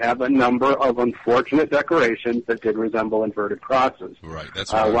 It did have a number of unfortunate decorations that did resemble inverted crosses. Right.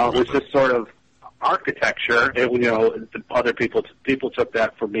 That's what while it was just sort of architecture, other people took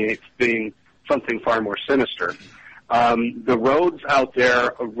that for being something far more sinister. The roads out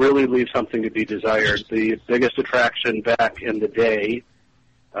there really leave something to be desired. The biggest attraction back in the day,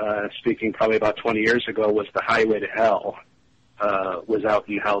 speaking probably about 20 years ago, was the Highway to Hell. Was out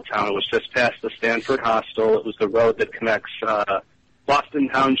in Helltown. It was just past the Stanford Hostel. It was the road that connects Boston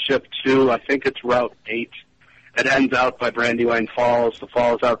Township to, I think it's Route 8. It ends out by Brandywine Falls, the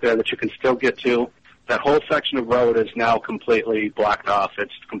falls out there that you can still get to. That whole section of road is now completely blocked off.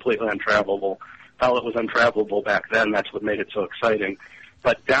 It's completely untravelable. Hell, it was untravelable back then. That's what made it so exciting.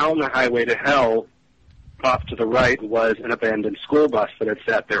 But down the Highway to Hell, off to the right, was an abandoned school bus that had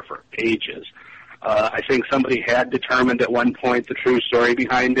sat there for ages. I think somebody had determined at one point the true story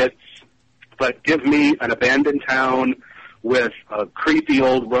behind it. But give me an abandoned town with a creepy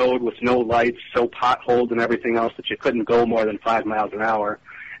old road with no lights, so potholed and everything else that you couldn't go more than 5 miles an hour,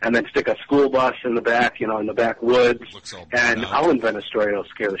 and then stick a school bus in the back, in the backwoods, and I'll invent a story that'll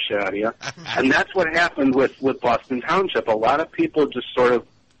scare the shit out of you. And that's what happened with Boston Township. A lot of people just sort of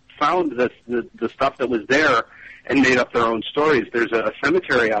found the stuff that was there and made up their own stories. There's a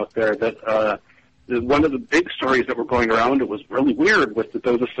cemetery out there that one of the big stories that were going around, it was really weird, was that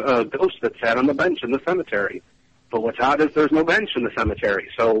there was a ghost that sat on the bench in the cemetery. But what's odd is there's no bench in the cemetery.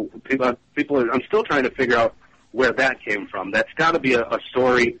 So I'm still trying to figure out where that came from. That's got to be a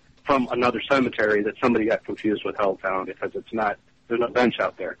story from another cemetery that somebody got confused with Helltown, because there's no bench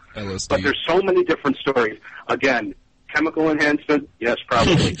out there. LSD. But there's so many different stories. Again, chemical enhancement, yes,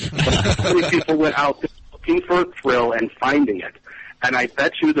 probably. But so many people went out there looking for a thrill and finding it. And I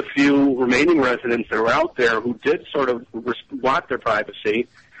bet you the few remaining residents that were out there who did sort of want their privacy,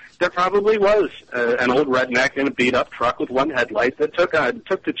 there probably was an old redneck in a beat-up truck with one headlight that took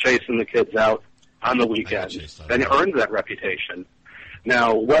to chasing the kids out on the weekend and earned that reputation.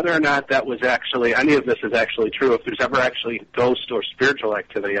 Now, whether or not that was actually, any of this is actually true, if there's ever actually ghost or spiritual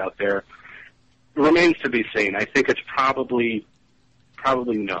activity out there, remains to be seen. I think it's probably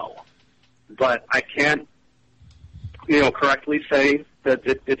no. But I can't, correctly say that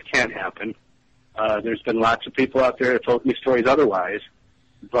it can't happen. There's been lots of people out there that told me stories otherwise,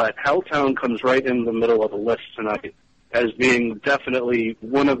 but Helltown comes right in the middle of the list tonight as being definitely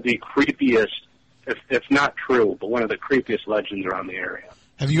one of the creepiest, if not true, but one of the creepiest legends around the area.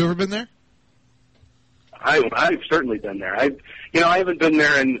 Have you ever been there? I've certainly been there. I haven't been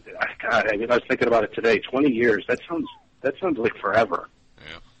there in, God, I was thinking about it today, 20 years. That sounds like forever.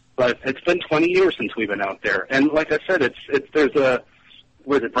 Yeah. But it's been 20 years since we've been out there. And like I said, there's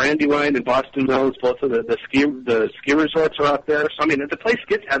Brandywine and Boston Mills, both of the ski resorts are out there. So, I mean, if the place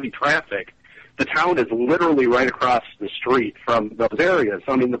gets heavy traffic, the town is literally right across the street from those areas.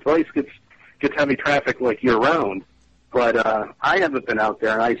 So, I mean, the place gets heavy traffic like year-round. But I haven't been out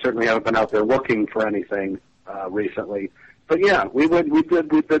there, and I certainly haven't been out there looking for anything recently. But, yeah, we did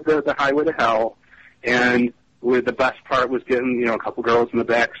the Highway to Hell, and the best part was getting, a couple girls in the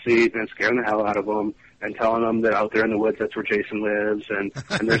back seat and scaring the hell out of them, and telling them that out there in the woods, that's where Jason lives, and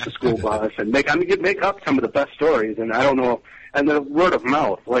there's a school bus, and make up some of the best stories. And I don't know, and the word of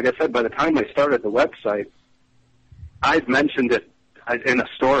mouth. Like I said, by the time I started the website, I'd mentioned it in a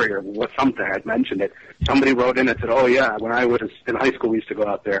story or something. I'd mentioned it. Somebody wrote in and said, "Oh yeah, when I was in high school, we used to go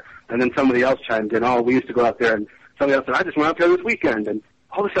out there." And then somebody else chimed in, "Oh, we used to go out there." And somebody else said, "I just went out there this weekend." And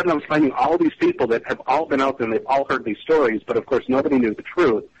all of a sudden, I was finding all these people that have all been out there, and they've all heard these stories, but of course, nobody knew the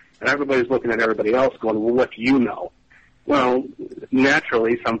truth. And everybody's looking at everybody else going, well, what do you know? Well,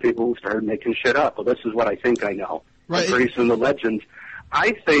 naturally, some people started making shit up. Well, this is what I think I know. Right. Pretty soon the legends.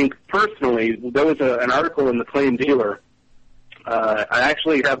 I think, personally, there was an article in the Plain Dealer. I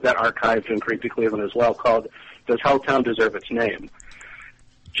actually have that archived in Creepy Cleveland as well, called Does Helltown Deserve Its Name?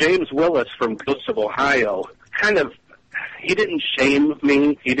 James Willis from Ghosts of Ohio he didn't shame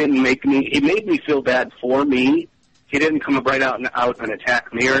me. He made me feel bad for me. He didn't come right out and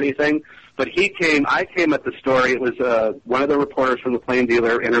attack me or anything, but I came at the story. It was one of the reporters from the Plain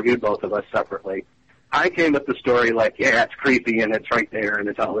Dealer interviewed both of us separately. I came at the story like, yeah, it's creepy and it's right there and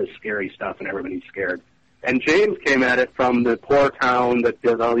it's all this scary stuff and everybody's scared. And James came at it from the poor town that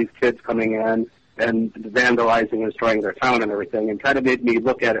there's all these kids coming in and vandalizing and destroying their town and everything, and kind of made me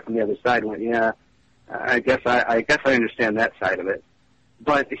look at it from the other side and went, yeah, I guess I understand that side of it.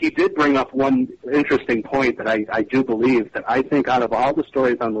 But he did bring up one interesting point that I do believe, that I think out of all the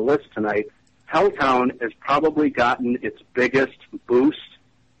stories on the list tonight, Helltown has probably gotten its biggest boost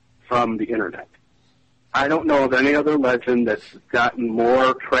from the Internet. I don't know of any other legend that's gotten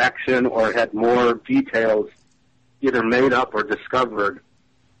more traction or had more details either made up or discovered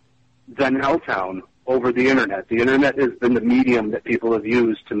than Helltown over the Internet. The Internet has been the medium that people have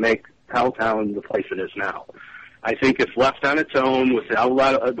used to make Helltown the place it is now. I think if left on its own,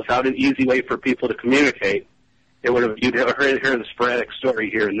 without an easy way for people to communicate, you'd hear the sporadic story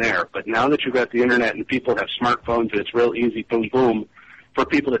here and there. But now that you've got the Internet and people have smartphones and it's real easy, boom, boom, for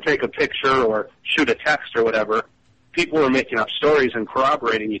people to take a picture or shoot a text or whatever, people are making up stories and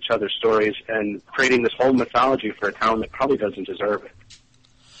corroborating each other's stories and creating this whole mythology for a town that probably doesn't deserve it.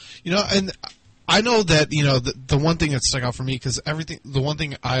 And I know that, the one thing that stuck out for me, because the one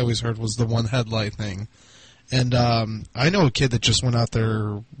thing I always heard was the one headlight thing. And I know a kid that just went out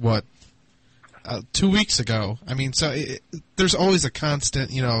there, 2 weeks ago. I mean, so there's always a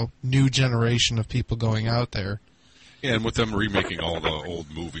constant, new generation of people going out there. Yeah, and with them remaking all the old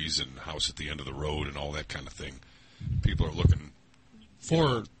movies and House at the End of the Road and all that kind of thing, people are looking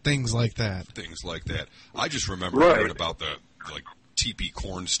for things like that. Things like that. I just remember hearing about the teepee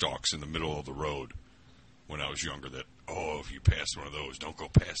corn stalks in the middle of the road when I was younger. That if you pass one of those, don't go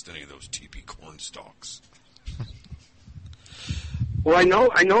past any of those teepee corn stalks. Well, I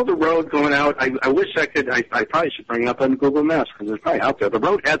know the road going out. I wish I could. I probably should bring it up on Google Maps because it's probably out there. The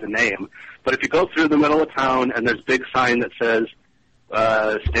road has a name, but if you go through the middle of town and there's a big sign that says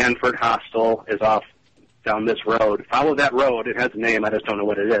Stanford Hostel is off down this road, follow that road. It has a name. I just don't know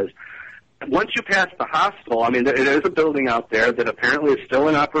what it is. Once you pass the hostel, I mean, there is a building out there that apparently is still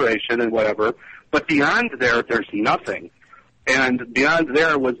in operation and whatever. But beyond there, there's nothing. And beyond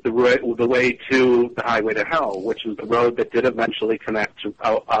there was the way to the highway to hell, which is the road that did eventually connect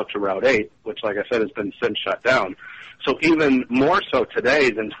out to Route 8, which, like I said, has been since shut down. So even more so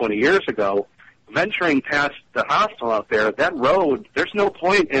today than 20 years ago, venturing past the hostel out there, that road, there's no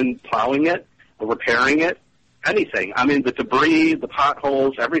point in plowing it or repairing it, anything. I mean, the debris, the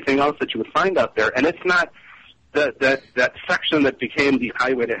potholes, everything else that you would find out there, and it's not that section that became the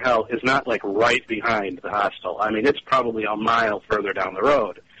highway to hell is not like right behind the hostel. I mean, it's probably a mile further down the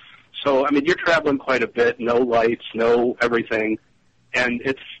road. So, I mean, you're traveling quite a bit, no lights, no everything, and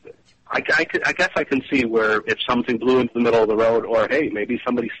it's, I guess I can see where if something blew into the middle of the road, or hey, maybe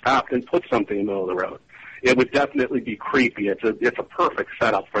somebody stopped and put something in the middle of the road, it would definitely be creepy. It's a perfect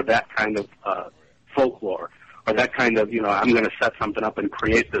setup for that kind of folklore, or that kind of, I'm going to set something up and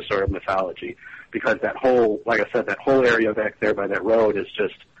create this sort of mythology. Because that whole, like I said, that whole area back there by that road is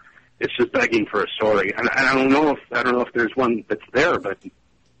it's just begging for a story. And I don't know if there's one that's there, but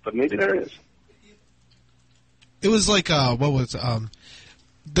maybe there is. It was like what was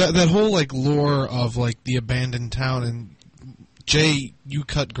that whole like lore of like the abandoned town. And Jay, you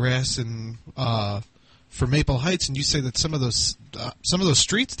cut grass and for Maple Heights, and you say that some of those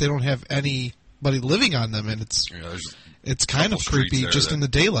streets they don't have anybody living on them, and it's kind of creepy just in the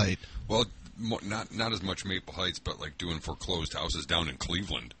daylight. Well. Not as much Maple Heights, but like doing foreclosed houses down in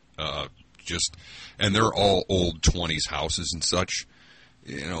Cleveland. And they're all old 20s houses and such,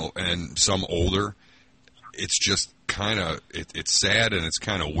 and some older. It's just kind of, it's sad and it's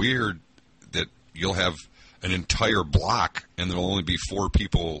kind of weird that you'll have an entire block and there'll only be 4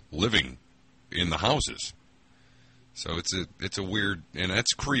 people living in the houses. So it's a weird, and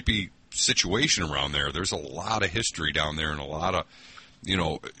that's a creepy situation around there. There's a lot of history down there and a lot of,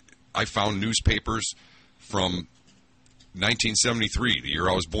 I found newspapers from 1973, the year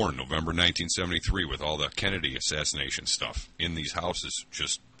I was born, November 1973, with all the Kennedy assassination stuff in these houses,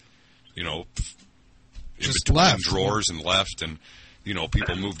 just in between left. Drawers and left, and,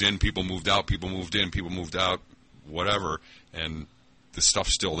 people moved in, people moved out, people moved in, people moved out, whatever, and the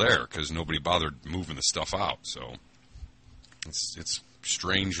stuff's still there because nobody bothered moving the stuff out, so it's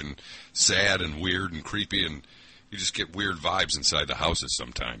strange and sad and weird and creepy, and you just get weird vibes inside the houses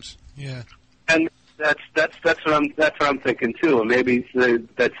sometimes. Yeah, and that's what I'm thinking too. And maybe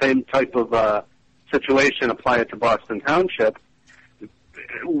that same type of situation apply it to Boston Township.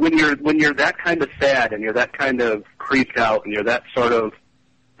 When you're that kind of sad and you're that kind of creeped out and you're that sort of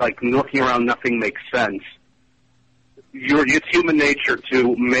like looking around, nothing makes sense. It's human nature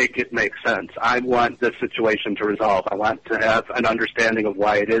to make it make sense. I want this situation to resolve. I want to have an understanding of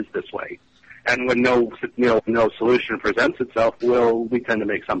why it is this way. And when no solution presents itself, we tend to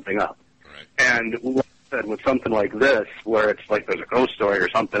make something up. Right. And like I said, with something like this, where it's like there's a ghost story or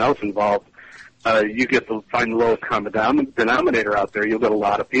something else involved, you get to find the lowest common denominator out there. You'll get a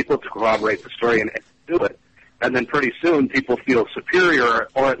lot of people to corroborate the story and do it. And then pretty soon people feel superior,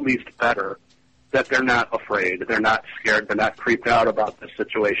 or at least better, that they're not afraid, they're not scared, they're not creeped out about this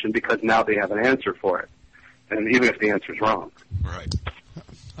situation because now they have an answer for it. And even if the answer's wrong. Right.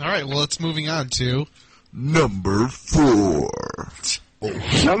 All right, well, let's moving on to number 4.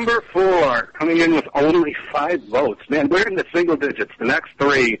 Number 4, coming in with only 5 votes. Man, we're in the single digits. The next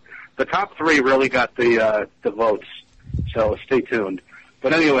 3, the top 3 really got the votes, so stay tuned.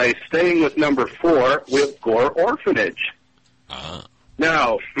 But anyway, staying with number 4, we have Gore Orphanage.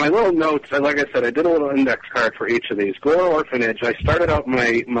 Now, my little notes, like I said, I did a little index card for each of these. Gore Orphanage, I started out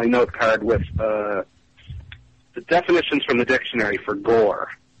my note card with the definitions from the dictionary for gore.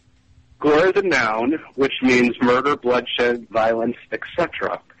 Gore is a noun, which means murder, bloodshed, violence,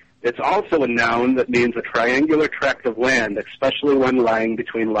 etc. It's also a noun that means a triangular tract of land, especially when lying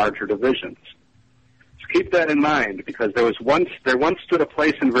between larger divisions. So keep that in mind, because there once stood a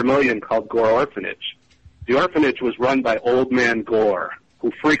place in Vermilion called Gore Orphanage. The orphanage was run by Old Man Gore,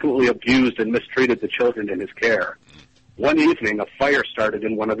 who frequently abused and mistreated the children in his care. One evening, a fire started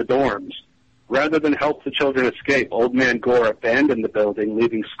in one of the dorms. Rather than help the children escape, Old Man Gore abandoned the building,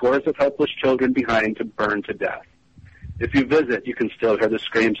 leaving scores of helpless children behind to burn to death. If you visit, you can still hear the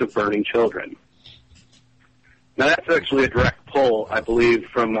screams of burning children. Now, that's actually a direct pull, I believe,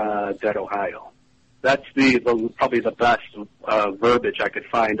 from Dead Ohio. That's probably the best verbiage I could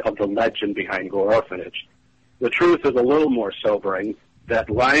find of the legend behind Gore Orphanage. The truth is a little more sobering, that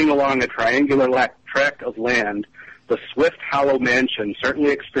lying along a triangular tract of land, the Swift Hollow Mansion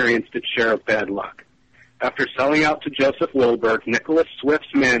certainly experienced its share of bad luck. After selling out to Joseph Wilbur, Nicholas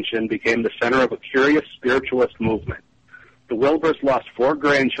Swift's mansion became the center of a curious spiritualist movement. The Wilburs lost 4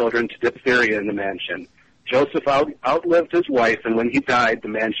 grandchildren to diphtheria in the mansion. Joseph outlived his wife, and when he died, the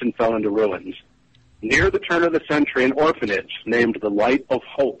mansion fell into ruins. Near the turn of the century, an orphanage named the Light of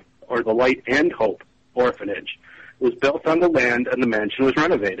Hope, or the Light and Hope Orphanage, was built on the land, and the mansion was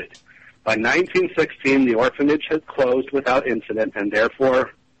renovated. By 1916, the orphanage had closed without incident, and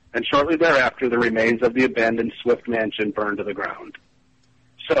shortly thereafter, the remains of the abandoned Swift mansion burned to the ground.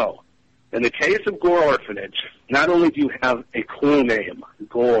 So, in the case of Gore Orphanage, not only do you have a cool name,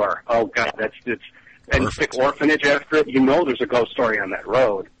 Gore, oh God, and stick orphanage after it, you know there's a ghost story on that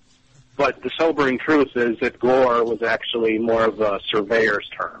road. But the sobering truth is that Gore was actually more of a surveyor's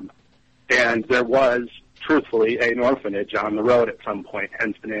term. And there was, truthfully, an orphanage on the road at some point,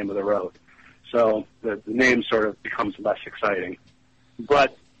 hence the name of the road. So the name sort of becomes less exciting.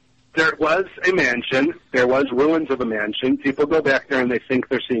 But there was a mansion. There was ruins of a mansion. People go back there and they think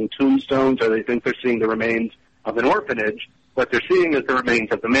they're seeing tombstones, or they think they're seeing the remains of an orphanage. What they're seeing is the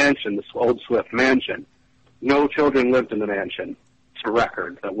remains of the mansion, this old Swift mansion. No children lived in the mansion. It's a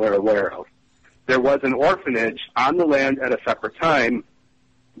record that we're aware of. There was an orphanage on the land at a separate time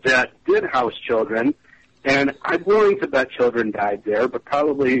that did house children, and I'm willing to bet children died there, but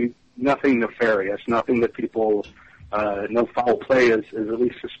probably nothing nefarious, nothing that people, no foul play is at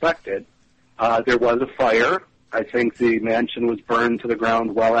least suspected. There was a fire. I think the mansion was burned to the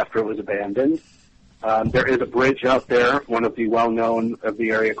ground well after it was abandoned. There is a bridge out there, one of the well-known of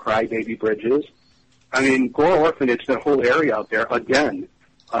the area crybaby bridges. I mean, Gore Orphanage, that whole area out there, again,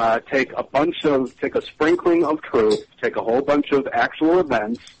 take a sprinkling of truth, take a whole bunch of actual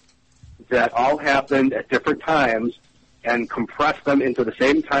events that all happened at different times and compress them into the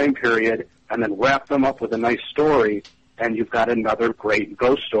same time period and then wrap them up with a nice story, and you've got another great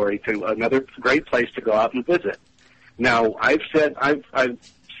ghost story, another great place to go out and visit. Now, I've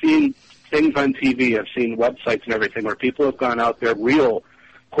seen things on TV, I've seen websites and everything where people have gone out there, real,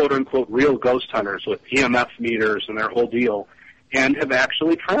 quote-unquote, real ghost hunters with EMF meters and their whole deal, and have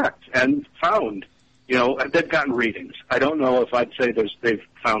actually tracked and found, they've gotten readings. I don't know if I'd say they've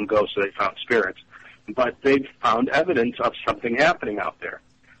found ghosts or they've found spirits, but they've found evidence of something happening out there.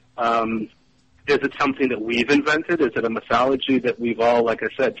 Is it something that we've invented? Is it a mythology that we've all, like I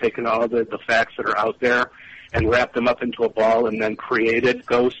said, taken all of the facts that are out there and wrapped them up into a ball and then created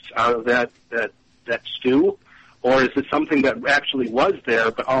ghosts out of that stew? Or is it something that actually was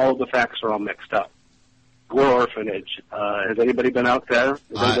there, but all of the facts are all mixed up? Gore Orphanage. Has anybody been out there?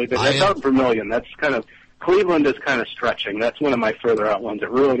 That's out in Vermilion. That's Cleveland is kind of stretching. That's one of my further out ones. It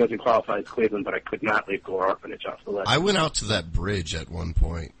really doesn't qualify as Cleveland, but I could not leave Gore Orphanage off the list. I went out to that bridge at one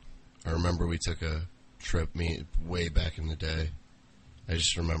point. I remember we took a trip way back in the day. I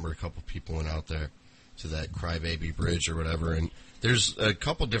just remember a couple people went out there to that Crybaby Bridge or whatever, and there's a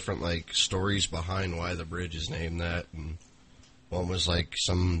couple different stories behind why the bridge is named that. And one was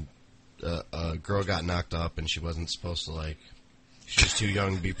some a girl got knocked up and she wasn't supposed to she was too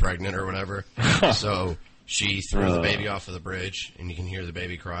young to be pregnant or whatever, so she threw the baby off of the bridge, and you can hear the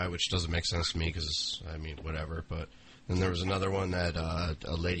baby cry, which doesn't make sense to me because whatever. But then there was another one that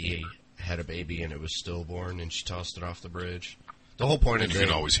a lady had a baby and it was stillborn and she tossed it off the bridge. The whole point of it, you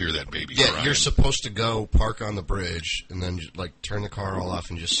can always hear that baby crying. Yeah, you're supposed to go park on the bridge and then turn the car all off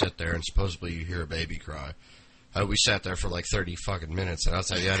and just sit there, and supposedly you hear a baby cry. We sat there for 30 fucking minutes, and I'll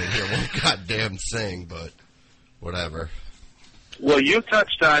tell you, I didn't hear one goddamn thing, but whatever. Well, you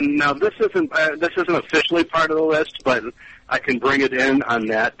touched on, now this isn't officially part of the list, but I can bring it in on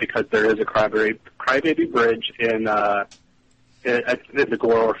that because there is a Crybaby Bridge in the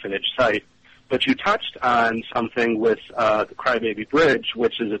Gore Orphanage site. But you touched on something with the Crybaby Bridge,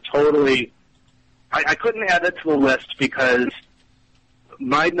 which is a totally... I couldn't add it to the list because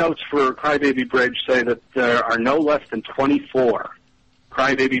my notes for Crybaby Bridge say that there are no less than 24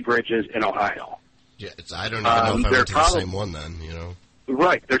 Crybaby Bridges in Ohio. Yeah, I don't even know if I went to the same one then,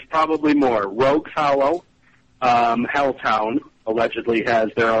 Right, there's probably more. Rogues Hollow, Helltown allegedly has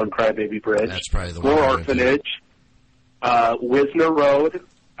their own Crybaby Bridge. That's probably the one. Gore Orphanage, Wisner Road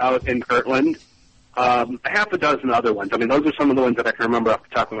out in Kirtland, half a dozen other ones. I mean, those are some of the ones that I can remember off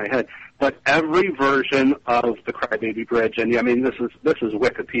the top of my head. But every version of the Crybaby Bridge, and this is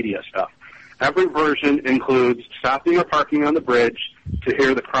Wikipedia stuff. Every version includes stopping or parking on the bridge to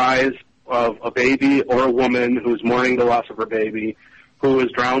hear the cries of a baby or a woman who's mourning the loss of her baby, who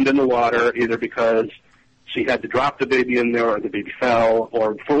was drowned in the water either because she had to drop the baby in there or the baby fell,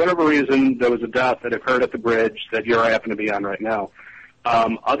 or for whatever reason there was a death that occurred at the bridge that you happen to be on right now.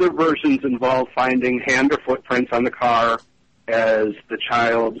 Other versions involve finding hand or footprints on the car as the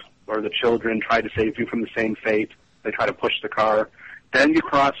child or the children try to save you from the same fate. They try to push the car. Then you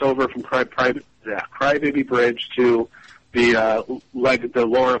cross over from Crybaby Bridge to the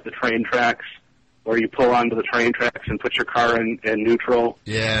lore of the train tracks, where you pull onto the train tracks and put your car in neutral.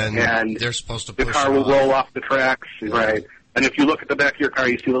 Yeah, and they're supposed to push the car will roll off the tracks, yeah. Right? And if you look at the back of your car,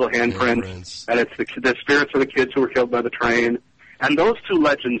 you see little handprints, and it's the spirits of the kids who were killed by the train. And those two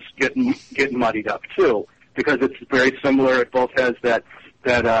legends get muddied up too, because it's very similar. It both has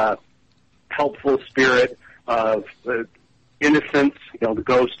that helpful spirit of innocence. You know, the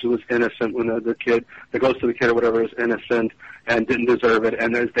ghost who was innocent when the ghost of the kid or whatever is innocent and didn't deserve it,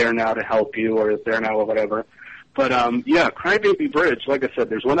 and is there now to help you, or is there now or whatever. But Crybaby Bridge, like I said,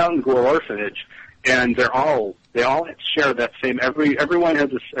 there's one out in Gore Orphanage, and they all share that same. Everyone has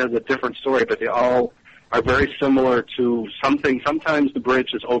a different story, but they all are very similar to something. Sometimes the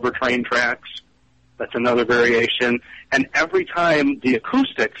bridge is over train tracks. That's another variation. And every time the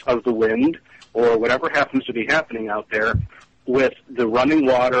acoustics of the wind or whatever happens to be happening out there with the running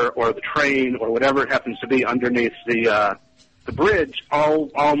water or the train or whatever it happens to be underneath the bridge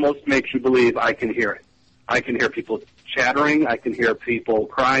almost makes you believe I can hear it. I can hear people chattering. I can hear people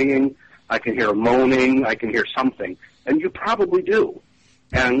crying. I can hear moaning. I can hear something. And you probably do.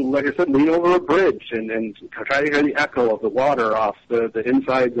 And like I said, lean over a bridge and try to hear the echo of the water off the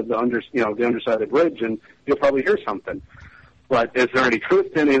insides of the underside of the bridge, and you'll probably hear something. But is there any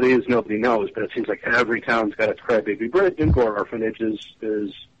truth to any of these? Nobody knows. But it seems like every town's got its Crybaby Bridge, and Gore Orphanage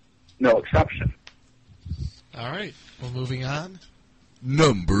is no exception. All right. Well, moving on.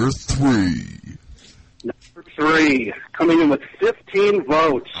 Number 3. Number 3, coming in with 15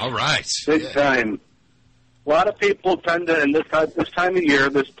 votes. All right. Big time. A lot of people tend to, and this time of year,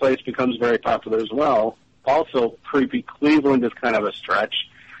 this place becomes very popular as well. Also, creepy Cleveland is kind of a stretch.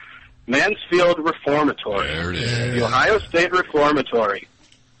 Mansfield Reformatory. There it is. The Ohio State Reformatory.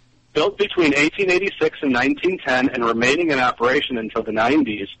 Built between 1886 and 1910 and remaining in operation until the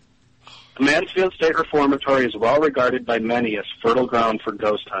 90s, the Mansfield State Reformatory is well regarded by many as fertile ground for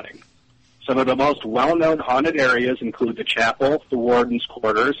ghost hunting. Some of the most well-known haunted areas include the chapel, the warden's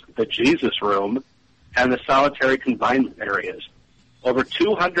quarters, the Jesus Room, and the solitary confinement areas. Over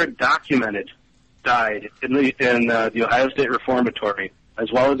 200 documented died in the Ohio State Reformatory,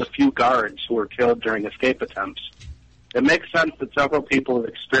 as well as a few guards who were killed during escape attempts. It makes sense that several people have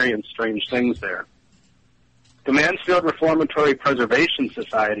experienced strange things there. The Mansfield Reformatory Preservation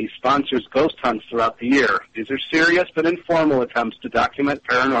Society sponsors ghost hunts throughout the year. These are serious but informal attempts to document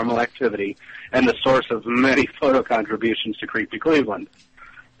paranormal activity and the source of many photo contributions to Creepy Cleveland.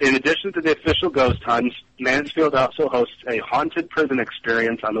 In addition to the official ghost hunts, Mansfield also hosts a haunted prison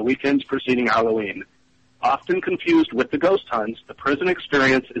experience on the weekends preceding Halloween. Often confused with the ghost hunts, the prison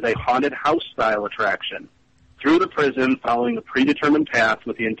experience is a haunted house-style attraction through the prison following a predetermined path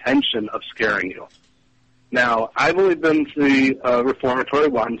with the intention of scaring you. Now, I've only been to the Reformatory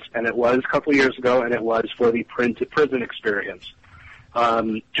once, and it was a couple years ago, and it was for the prison experience.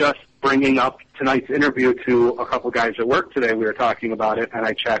 Just bringing up tonight's interview to a couple guys at work today, we were talking about it, and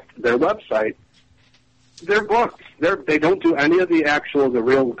I checked their website. They're booked. They don't do any of the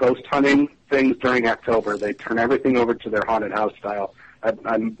real ghost hunting things during October. They turn everything over to their haunted house style.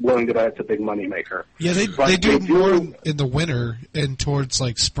 I'm willing to bet it's a big money maker. Yeah, they do it more in the winter and towards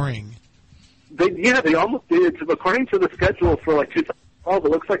like spring. They almost did. According to the schedule for like 2012,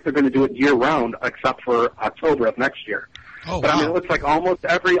 it looks like they're going to do it year round, except for October of next year. Oh, but wow. I mean, it looks like almost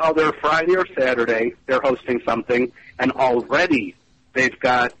every other Friday or Saturday they're hosting something, and already they've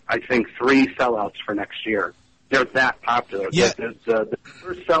got, I think, 3 sellouts for next year. They're that popular. Yeah. The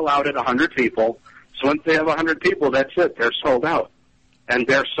first sell out at 100 people. So once they have 100 people, that's it. They're sold out. And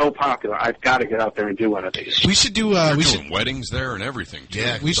they're so popular. I've got to get out there and do one of these. We should do. They're doing weddings there and everything, too.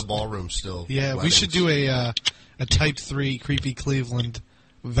 Yeah, the ballroom still. Yeah, weddings. we should do a Type 3 Creepy Cleveland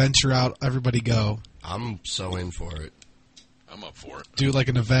venture out. Everybody go. I'm so in for it. I'm up for it. Do like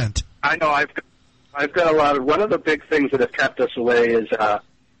an event. I know. I've got a lot of. One of the big things that have kept us away is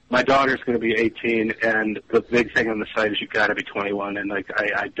my daughter's going to be 18, and the big thing on the site is you've got to be 21. And like,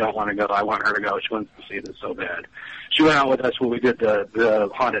 I don't want to go. I want her to go. She wants to see this so bad. She went out with us when we did the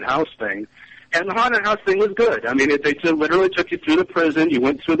haunted house thing, and the haunted house thing was good. I mean, they literally took you through the prison. You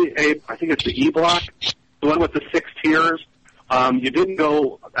went through I think it's the E block, the one with the 6 tiers. You didn't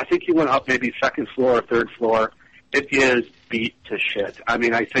go, I think you went up maybe second floor or third floor. It is beat to shit. I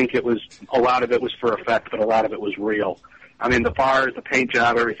mean, I think a lot of it was for effect, but a lot of it was real. I mean, the bars, the paint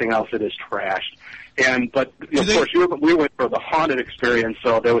job, everything else, it is trashed. But of course, we went for the haunted experience,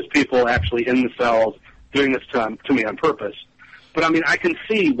 so there was people actually in the cells doing this to me on purpose. But I mean, I can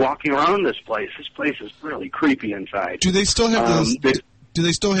see walking around this place. This place is really creepy inside. Do they still have do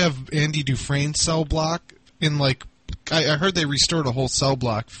they still have Andy Dufresne's cell block in like? I heard they restored a whole cell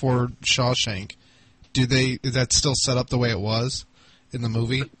block for Shawshank. Is that still set up the way it was in the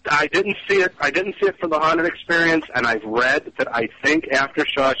movie? I didn't see it. I didn't see it for the haunted experience, and I've read that I think after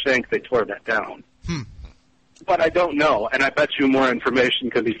Shawshank they tore that down. But I don't know, and I bet you more information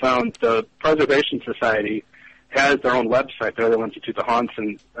can be found. The Preservation Society has their own website. They're the ones that do the haunts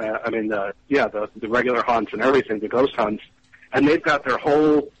and the regular haunts and everything, the ghost hunts, and they've got their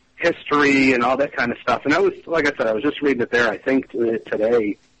whole history and all that kind of stuff. And I was, like I said, I was just reading it there. I think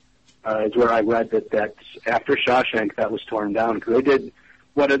today is where I read that after Shawshank that was torn down because they did.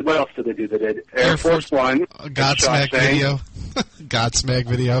 What else did they do? They did Air Force One, Godsmack video, Godsmack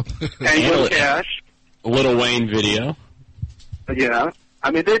video, Angel Cash, Little Wayne video. Yeah,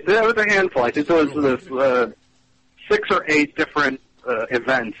 I mean there was a handful. I think there was 6 or 8 different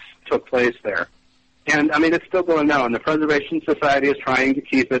events took place there. And, I mean, it's still going now, and the Preservation Society is trying to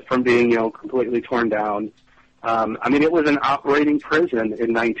keep it from being, completely torn down. I mean, it was an operating prison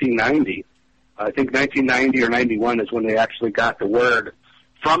in 1990. I think 1990 or 91 is when they actually got the word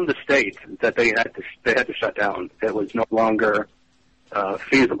from the state that they had to shut down. It was no longer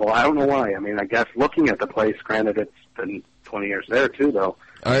feasible. I don't know why. I mean, I guess looking at the place, granted it's been 20 years there, too, though.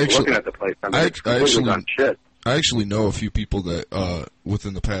 Looking at the place, I mean, it's completely gone shit. I actually know a few people that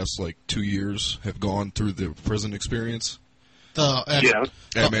within the past 2 years have gone through the prison experience. The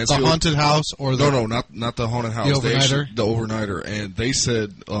Mansfield. haunted house or no, not the haunted house. The overnighter. The overnighter, and they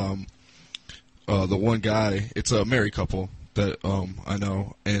said the one guy. It's a married couple that I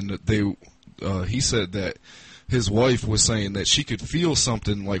know, and he said that his wife was saying that she could feel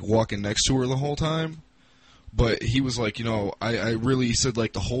something like walking next to her the whole time. But he was like, I really said the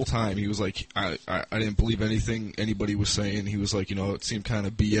whole time. He was like, I didn't believe anything anybody was saying. He was like, it seemed kind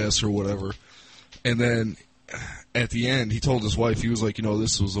of BS or whatever. And then at the end, he told his wife, he was like,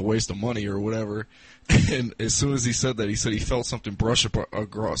 this was a waste of money or whatever. And as soon as he said that, he said he felt something brush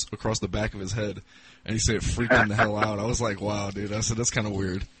across the back of his head. And he said it freaked him the hell out. I was like, wow, dude. I said, that's kind of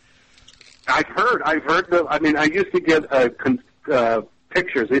weird. I've heard I used to get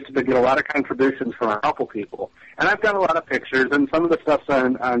pictures. I used to get a lot of contributions from a couple people, and I've got a lot of pictures, and some of the stuff's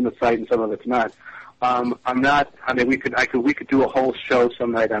on the site, and some of it's not. I'm not. I mean, we could do a whole show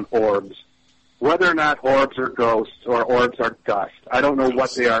some night on orbs, whether or not orbs are ghosts or orbs are dust. I don't know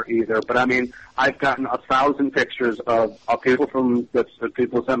what they are either, but I mean, I've gotten 1,000 pictures of people that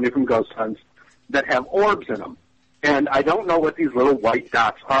people sent me from ghost hunts that have orbs in them. And I don't know what these little white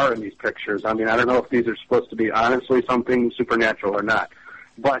dots are in these pictures. I mean, I don't know if these are supposed to be honestly something supernatural or not.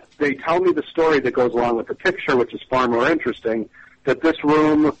 But they tell me the story that goes along with the picture, which is far more interesting, that this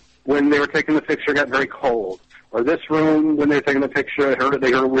room, when they were taking the picture, got very cold. Or this room, when they were taking the picture,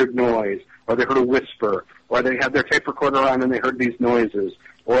 they heard a weird noise. Or they heard a whisper. Or they had their tape recorder on and they heard these noises.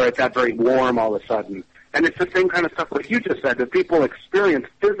 Or it got very warm all of a sudden. And it's the same kind of stuff like you just said, that people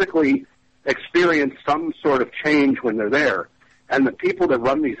physically experience some sort of change when they're there. And the people that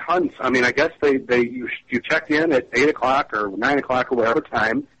run these hunts, I mean, I guess you check in at 8 o'clock or 9 o'clock or whatever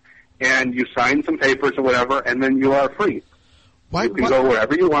time, and you sign some papers or whatever, and then you are free. You can go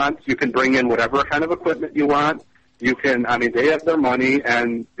wherever you want. You can bring in whatever kind of equipment you want. You can, I mean, they have their money,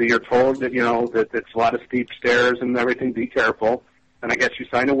 and you're told that, that it's a lot of steep stairs and everything, be careful. And I guess you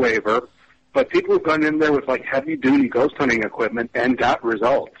sign a waiver. But people have gone in there with, heavy-duty ghost hunting equipment and got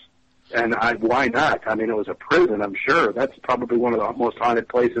results. And why not? I mean, it was a prison, I'm sure. That's probably one of the most haunted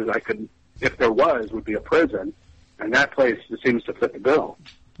places if there was, would be a prison. And that place seems to fit the bill.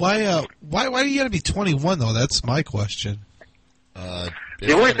 Why do you got to be 21, though? That's my question.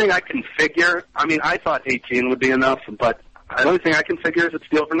 The only thing I can figure, I mean, I thought 18 would be enough, but the only thing I can figure is it's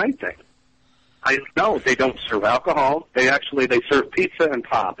the overnight thing. I know they don't serve alcohol. They serve pizza and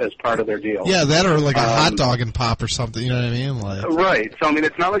pop as part of their deal. Yeah, that or a hot dog and pop or something. You know what I mean? Right. So I mean,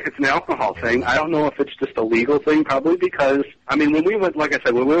 it's not like it's an alcohol thing. I don't know if it's just a legal thing. Probably because when we went, like I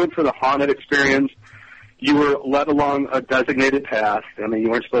said, when we went for the haunted experience, you were led along a designated path. I mean, you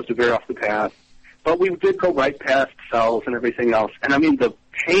weren't supposed to veer off the path, but we did go right past cells and everything else. And I mean, the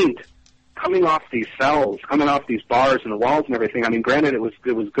paint coming off these cells, coming off these bars and the walls and everything, I mean, granted, it was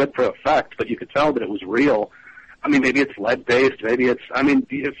good for effect, but you could tell that it was real. I mean, maybe it's lead-based, maybe it's, I mean,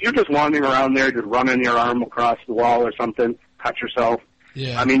 if you're just wandering around there, just running your arm across the wall or something, cut yourself.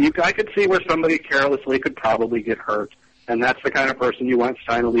 Yeah. I mean, I could see where somebody carelessly could probably get hurt, and that's the kind of person you want to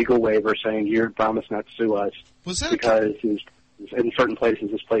sign a legal waiver saying you promise not to sue us. Was that because in certain places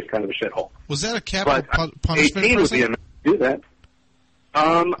this place kind of a shithole. Was that a capital punishment? 18 would be enough to do that.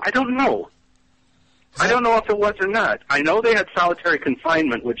 I don't know. I don't know if it was or not. I know they had solitary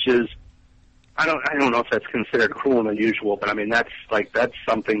confinement, which is I don't know if that's considered cruel and unusual, but I mean that's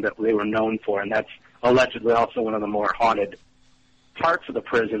something that they were known for, and that's allegedly also one of the more haunted parts of the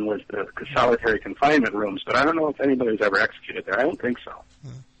prison was the solitary confinement rooms. But I don't know if anybody's ever executed there. I don't think so.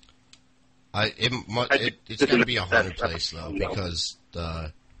 It's got to be a haunted place though, because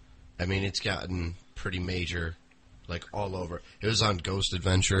I mean it's gotten pretty major, like all over. It was on Ghost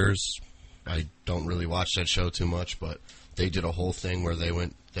Adventures. I don't really watch that show too much, but they did a whole thing where they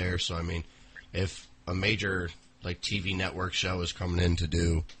went there. So I mean, if a major like TV network show is coming in to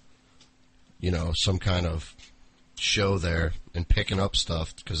do, some kind of show there and picking up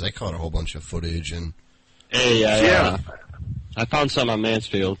stuff, because they caught a whole bunch of footage and. Hey, I found some on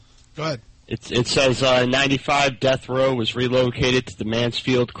Mansfield. Go ahead. It says 95 Death Row was relocated to the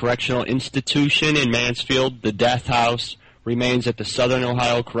Mansfield Correctional Institution in Mansfield. The death house remains at the Southern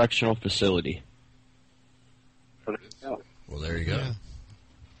Ohio Correctional Facility. Well, there you go. Yeah.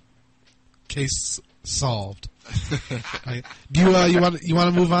 Case solved. Do you want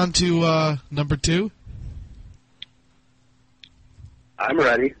to move on to number 2? I'm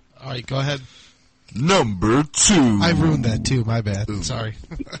ready. All right, go ahead. Number 2. I ruined that too. My bad. Ooh. Sorry.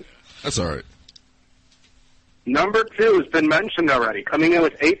 That's all right. Number 2 has been mentioned already, coming in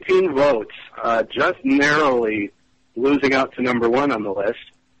with 18 votes, just narrowly losing out to number 1 on the list,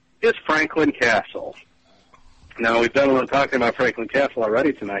 is Franklin Castle. Now, we've done a little talking about Franklin Castle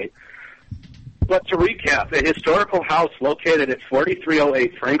already tonight. But to recap, a historical house located at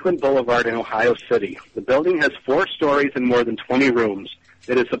 4308 Franklin Boulevard in Ohio City. The building has 4 stories and more than 20 rooms.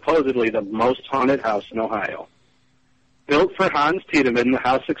 It is supposedly the most haunted house in Ohio. Built for Hans Tiedemann, the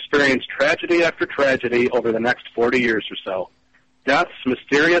house experienced tragedy after tragedy over the next 40 years or so. Deaths,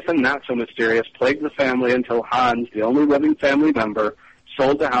 mysterious and not so mysterious, plagued the family until Hans, the only living family member,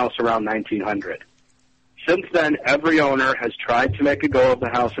 sold the house around 1900. Since then, every owner has tried to make a go of the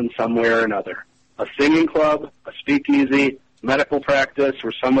house in some way or another. A singing club, a speakeasy, medical practice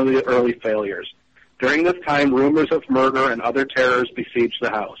were some of the early failures. During this time, rumors of murder and other terrors besieged the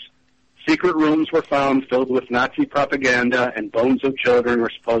house. Secret rooms were found filled with Nazi propaganda, and bones of children were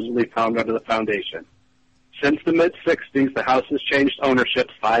supposedly found under the foundation. Since the mid-'60s, the house has changed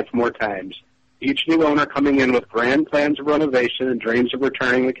ownership 5 more times, each new owner coming in with grand plans of renovation and dreams of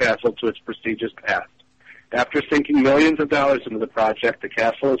returning the castle to its prestigious past. After sinking millions of dollars into the project, the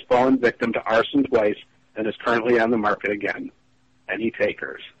castle has fallen victim to arson twice and is currently on the market again. Any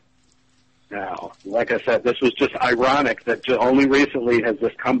takers? Now, like I said, this was just ironic that only recently has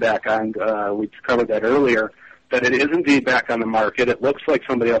this come back on. We covered that earlier, that it is indeed back on the market. It looks like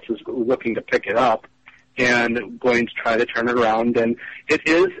somebody else is looking to pick it up and going to try to turn it around. And it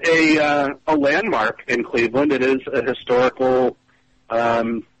is a landmark in Cleveland. It is a historical,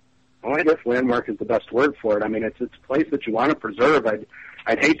 well, I guess landmark is the best word for it. I mean, it's a place that you want to preserve.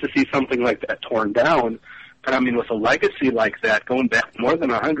 I'd hate to see something like that torn down, but I mean, with a legacy like that going back more than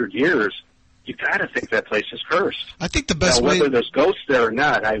 100 years, you got to think that place is cursed. I think the best way... Whether there's ghosts there or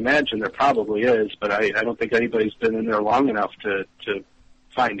not, I imagine there probably is, but I don't think anybody's been in there long enough to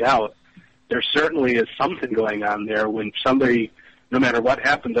find out. There certainly is something going on there when somebody, no matter what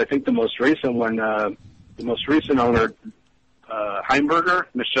happens, I think the most recent one, the most recent owner, Heimberger,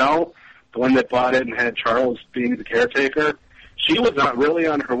 Michelle, the one that bought it and had Charles being the caretaker, she was not really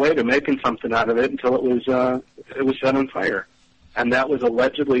on her way to making something out of it until it was set on fire. And that was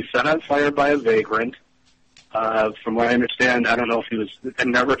allegedly set on fire by a vagrant. From what I understand, I don't know if he was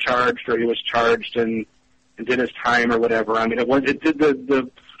never charged or he was charged and did his time or whatever. I mean,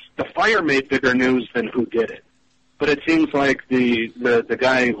 the fire made bigger news than who did it. But it seems like the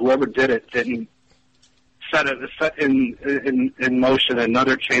guy, whoever did it, didn't set in motion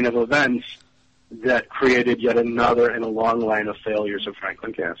another chain of events that created yet another in a long line of failures of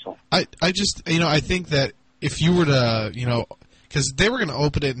Franklin Castle. I just, I think that if you were to, because they were going to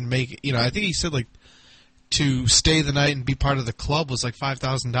open it and make, I think he said, like, to stay the night and be part of the club was like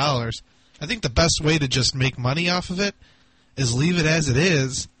 $5,000. I think the best way to just make money off of it is leave it as it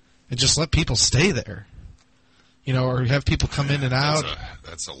is and just let people stay there. Or have people come in and out.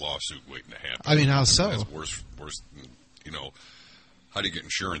 That's a lawsuit waiting to happen. I mean, how so? That's worse, how do you get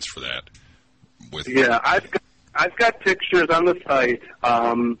insurance for that? Yeah, I've got pictures on the site.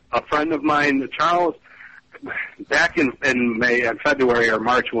 A friend of mine, Charles, back in February or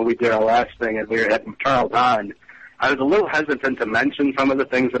March when we did our last thing, and we had Charles on, I was a little hesitant to mention some of the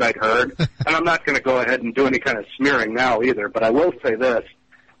things that I'd heard, and I'm not going to go ahead and do any kind of smearing now either, but I will say this,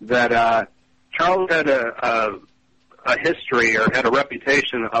 that Charles had a history or had a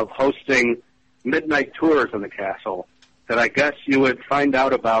reputation of hosting midnight tours in the castle that I guess you would find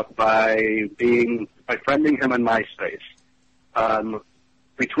out about by friending him on MySpace.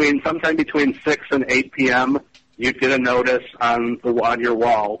 Sometime between 6 and 8 p.m., you'd get a notice on your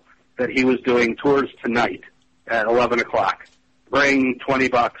wall that he was doing tours tonight at 11 o'clock. Bring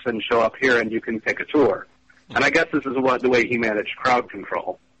 $20 and show up here and you can take a tour. And I guess this is the way he managed crowd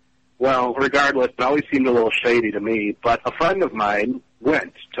control. Well, regardless, it always seemed a little shady to me, but a friend of mine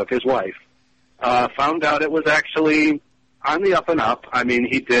took his wife, found out it was actually on the up and up. I mean,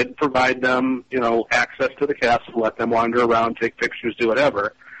 he did provide them, access to the castle, let them wander around, take pictures, do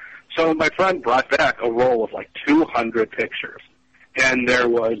whatever. So my friend brought back a roll of like 200 pictures, and there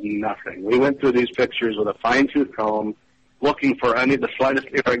was nothing. We went through these pictures with a fine-tooth comb, looking for the slightest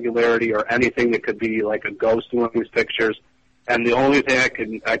irregularity or anything that could be like a ghost in one of these pictures. And the only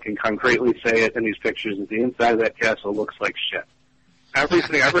thing I can concretely say it in these pictures is the inside of that castle looks like shit.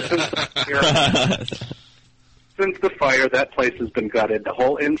 Everything, ever since the fire, that place has been gutted. The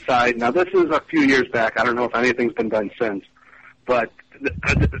whole inside. Now, this is a few years back. I don't know if anything's been done since. But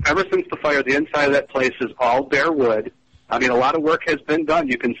ever since the fire, the inside of that place is all bare wood. I mean, a lot of work has been done.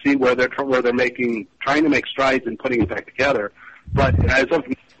 You can see where they're trying to make strides in putting it back together. But as of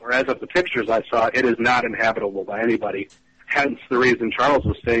the pictures I saw, it is not inhabitable by anybody. Hence the reason Charles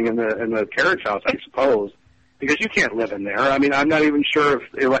was staying in the carriage house, I suppose, because you can't live in there. I mean, I'm not even sure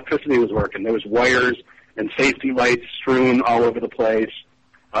if the electricity was working. There was wires and safety lights strewn all over the place.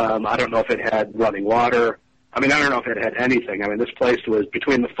 I don't know if it had running water. I mean, I don't know if it had anything. I mean, this place was,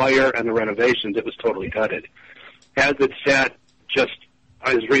 between the fire and the renovations, it was totally gutted. As it sat just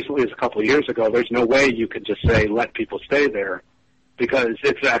as recently as a couple of years ago, there's no way you could just say, let people stay there, because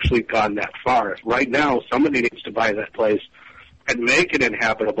it's actually gone that far. Right now, somebody needs to buy that place and make it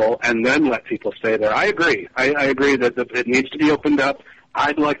inhabitable and then let people stay there. I agree. I agree that it needs to be opened up.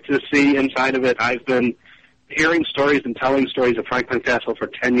 I'd like to see inside of it. I've been hearing stories and telling stories of Franklin Castle for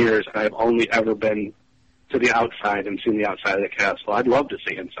 10 years, and I've only ever been to the outside and seen the outside of the castle. I'd love to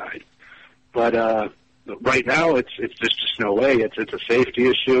see inside. But right now, it's just no way. It's a safety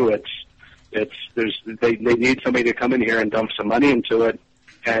issue. They need somebody to come in here and dump some money into it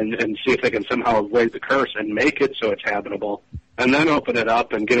and see if they can somehow avoid the curse and make it so it's habitable, and then open it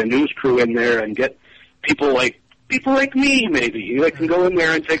up and get a news crew in there and get people like me, maybe. They can go in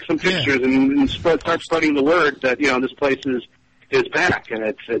there and take some pictures and start spreading the word that, this place is back and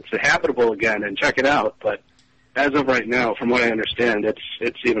it's habitable again, and check it out. But as of right now, from what I understand,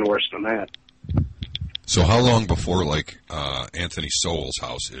 it's even worse than that. So how long before, Anthony Sowell's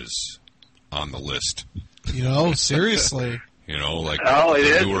house is on the list? Seriously. Oh, it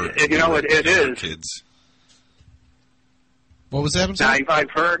is. It is. Kids. What was that? I've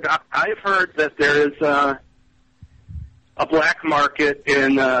heard that there is a black market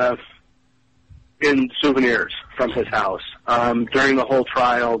in souvenirs from his house. During the whole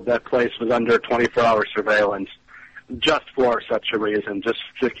trial, that place was under 24-hour surveillance, just for such a reason, just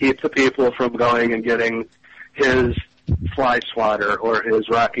to keep the people from going and getting his fly swatter or his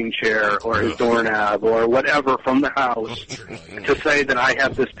rocking chair or his doorknob or whatever from the house to say that I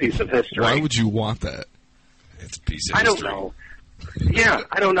have this piece of history. Why would you want that? It's a piece of history. I don't know. Yeah,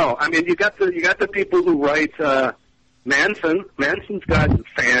 I don't know. I mean, you got the people who write Manson. Manson's got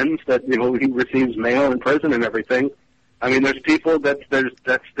fans that he receives mail in prison and everything. I mean, there's people that's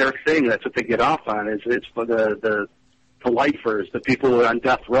their thing. That's what they get off on. It's for the lifers, the people who are on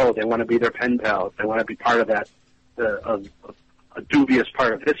death row. They want to be their pen pals. They want to be part of that. A dubious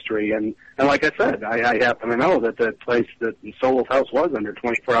part of history, and like I said, I happen to know that the place that Sowell's house was under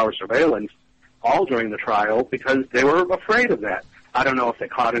 24-hour surveillance all during the trial because they were afraid of that. I don't know if they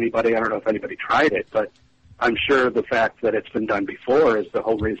caught anybody. I don't know if anybody tried it, but I'm sure the fact that it's been done before is the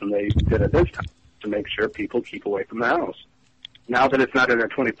whole reason they did it this time, to make sure people keep away from the house. Now that it's not under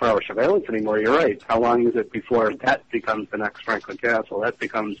 24-hour surveillance anymore, you're right. How long is it before that becomes the next Franklin Castle? That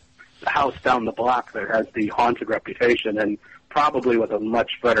becomes the house down the block that has the haunted reputation, and probably with a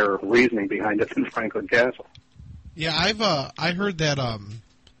much better reasoning behind it than Franklin Castle. Yeah, I heard that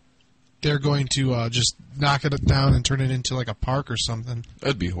they're going to just knock it down and turn it into like a park or something.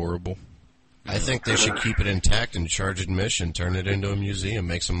 That'd be horrible. I think they should keep it intact and charge admission, turn it into a museum,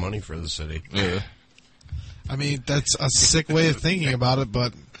 make some money for the city. Yeah. I mean, that's a sick way of thinking about it,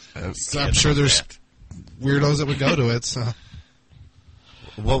 but I'm sure there's weirdos that would go to it. So.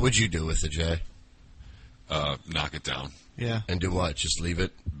 What would you do with it, Jay? Knock it down. Yeah. And do what? Just leave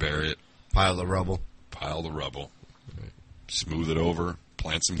it? Bury it. Pile the rubble? Pile the rubble. smooth it over,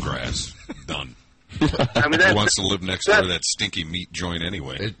 plant some grass, done. I mean, Who wants to live next door to that stinky meat joint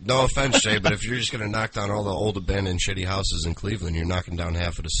anyway? No offense, Jay, but if you're just going to knock down all the old abandoned shitty houses in Cleveland, you're knocking down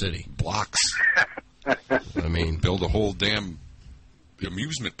half of the city. Blocks. I mean, Build a whole damn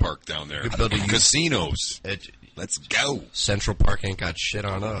amusement park down there. Build a Casinos. Let's go. Central Park ain't got shit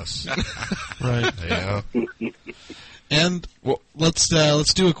on us. Right. Yeah. And let's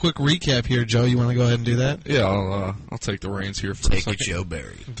do a quick recap here, Joe. You want to go ahead and do that? Yeah, I'll take the reins here for a Take second. it, Joe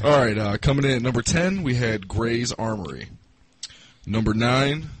Barry. All right, coming in at number 10, we had Gray's Armory. Number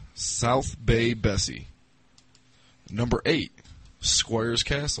 9, South Bay Bessie. Number 8, Squire's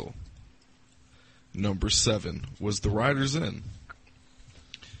Castle. Number 7 was the Riders Inn.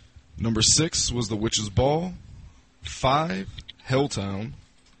 Number 6 was the Witch's Ball. 5, Helltown.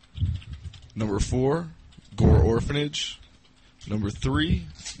 Number 4, Gore Orphanage. Number 3,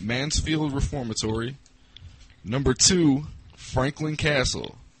 Mansfield Reformatory. Number 2, Franklin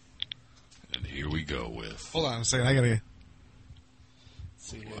Castle. And here we go with... Hold on a second. I gotta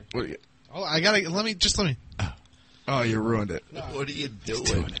see here. Let me. Oh, you ruined it. What are you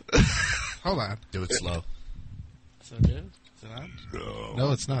doing? Hold on. Do it slow. Is that good? Is it on?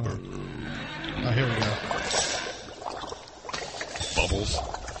 No, it's not on. Oh, here we go. Bubbles.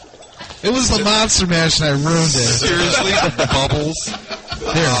 It was the Monster Mash and I ruined it. Seriously? Bubbles?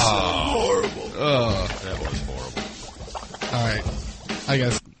 Here. Horrible. Oh, that was horrible. All right. I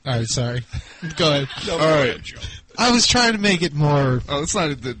guess. All right, sorry. Go ahead. All right, Joe. I was trying to make it more... Oh, it's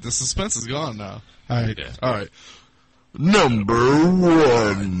not. The suspense is gone now. All right. Yeah. All right. Number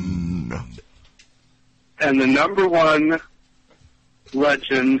 1. And the number 1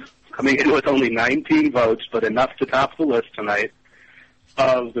 legend, coming in with only 19 votes, but enough to top the list tonight,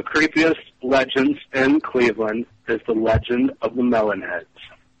 of the creepiest legends in Cleveland is the legend of the Melonheads.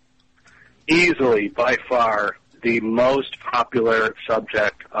 Easily, by far, the most popular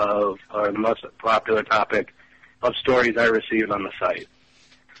subject of, or the most popular topic of stories I received on the site.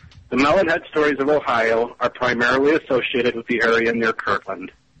 The Melonhead stories of Ohio are primarily associated with the area near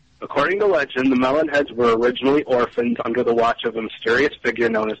Kirtland. According to legend, the Melonheads were originally orphaned under the watch of a mysterious figure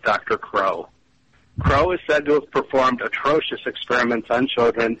known as Dr. Crow. Crow is said to have performed atrocious experiments on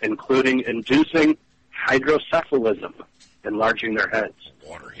children, including inducing hydrocephalism, enlarging their heads.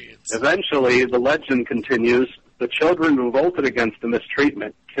 Waterheads. Eventually, the legend continues, the children revolted against the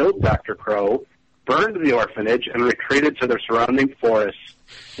mistreatment, killed Dr. Crow, burned the orphanage, and retreated to their surrounding forests,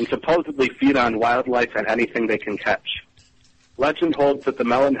 and supposedly feed on wildlife and anything they can catch. Legend holds that the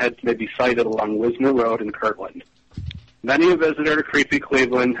Melonheads may be sighted along Wisner Road in Kirtland. Many a visitor to creepy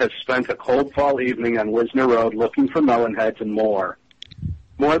Cleveland has spent a cold fall evening on Wisner Road looking for Melonheads and more.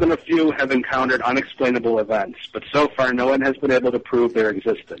 More than a few have encountered unexplainable events, but so far no one has been able to prove their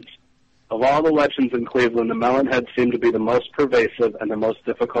existence. Of all the legends in Cleveland, the Melonheads seem to be the most pervasive and the most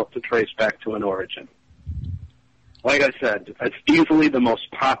difficult to trace back to an origin. Like I said, it's easily the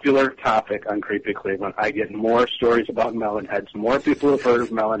most popular topic on Creepy Cleveland. I get more stories about Melonheads. More people have heard of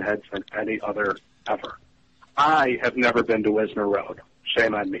Melonheads than any other ever. I have never been to Wisner Road.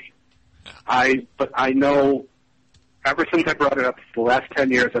 Shame on me. But I know ever since I brought it up for the last 10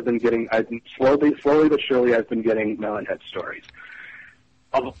 years, I've been slowly but surely, I've been getting Melonhead stories.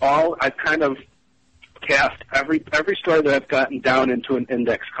 Of all, I've kind of cast every story that I've gotten down into an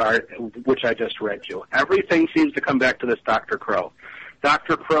index card, which I just read you. Everything seems to come back to this Dr. Crow.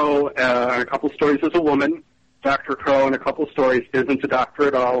 Dr. Crow, in a couple stories, is a woman. Dr. Crow, in a couple stories, isn't a doctor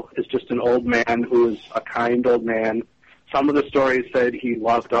at all. Is just an old man who is a kind old man. Some of the stories said he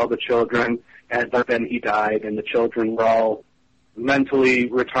loved all the children, but then he died, and the children were all mentally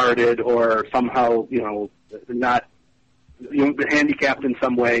retarded or somehow, not handicapped in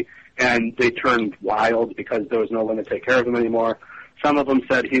some way, and they turned wild because there was no one to take care of them anymore. Some of them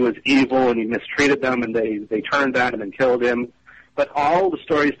said he was evil and he mistreated them, and they turned on him and killed him. But all the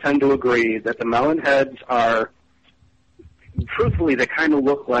stories tend to agree that the Melonheads are, truthfully, they kind of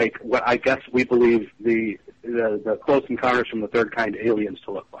look like what I guess we believe the Close Encounters from the Third Kind aliens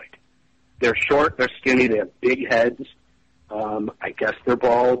to look like. They're short, they're skinny, they have big heads. I guess they're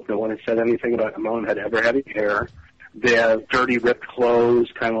bald. No one has said anything about a Melonhead ever having hair. They have dirty, ripped clothes,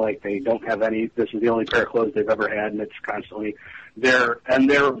 kind of like they don't have any. This is the only pair of clothes they've ever had, and it's constantly they're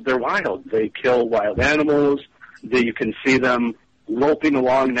wild. They kill wild animals. You can see them loping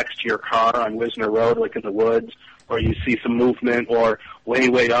along next to your car on Wisner Road, like in the woods, or you see some movement, or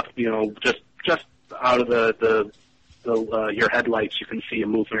way up, just out of your headlights, you can see a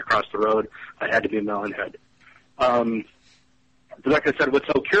movement across the road. I had to be a Melonhead. Like I said, what's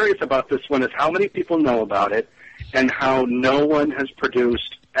so curious about this one is how many people know about it, and how no one has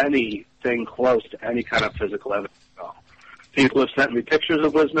produced anything close to any kind of physical evidence at all. People have sent me pictures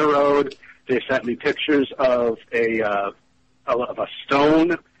of Wisner Road. They sent me pictures of a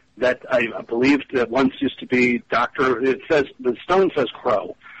stone that I believe that once used to be the stone says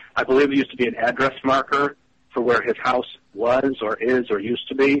Crow. I believe it used to be an address marker for where his house was or is or used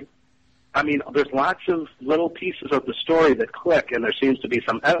to be. I mean, there's lots of little pieces of the story that click, and there seems to be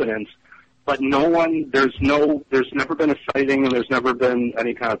some evidence, but there's never been a sighting, and there's never been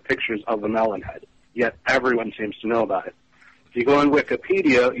any kind of pictures of the Melonhead. Yet everyone seems to know about it. If you go on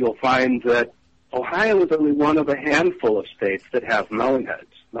Wikipedia, you'll find that Ohio is only one of a handful of states that have Melonheads.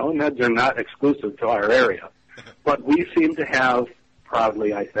 Melonheads are not exclusive to our area, but we seem to have,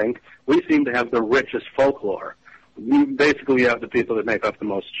 proudly I think, we seem to have the richest folklore. We basically have the people that make up the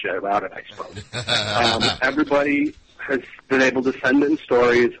most shit about it, I suppose. Everybody has been able to send in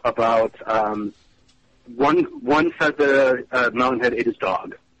stories about, one said that Melonhead ate his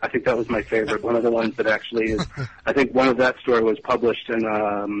dog. I think that was my favorite. One of the ones that actually is, I think one of that story was published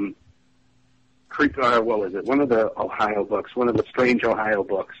in, what was it? One of the Ohio books, one of the strange Ohio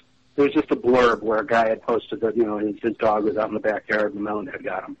books. There was just a blurb where a guy had posted that, his dog was out in the backyard and the Melonhead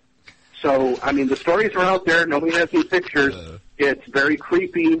got him. So, I mean, the stories are out there. Nobody has any pictures. It's very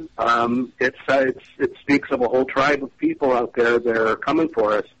creepy. It speaks of a whole tribe of people out there that are coming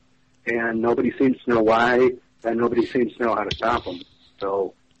for us, and nobody seems to know why, and nobody seems to know how to stop them.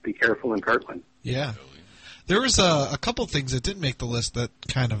 So be careful in Kirtland. Yeah. There was a couple things that didn't make the list that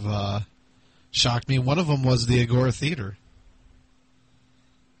kind of shocked me. One of them was the Agora Theater.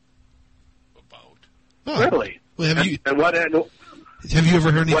 Oh, really? Well, have you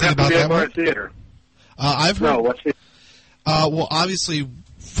ever heard what anything about that one? Theater? I've heard. No, what's it? Well, obviously,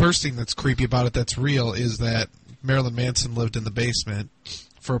 first thing that's creepy about it that's real is that Marilyn Manson lived in the basement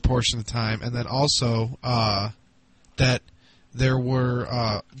for a portion of the time, and then also that there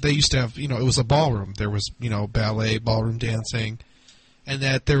were they used to have, it was a ballroom. There was, ballet, ballroom dancing, and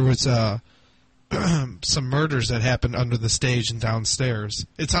that there was some murders that happened under the stage and downstairs.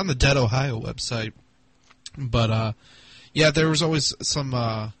 It's on the Dead Ohio website, but yeah, there was always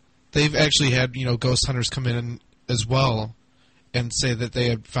some. They've actually had ghost hunters come in as well and say that they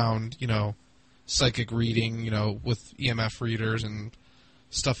had found psychic reading with EMF readers and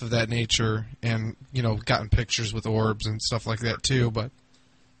stuff of that nature, and gotten pictures with orbs and stuff like that too. But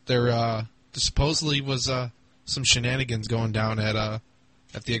there supposedly was some shenanigans going down at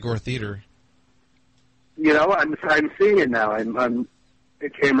the Agora Theater. I'm seeing it now.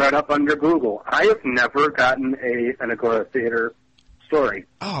 It came right up under Google. I have never gotten an Agora Theater story.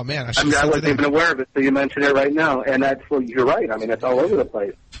 Oh man, I wasn't even aware of it, so you mention it right now. And you're right. I mean, it's all over the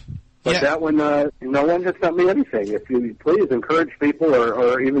place. But that one, no one has sent me anything. If you please encourage people,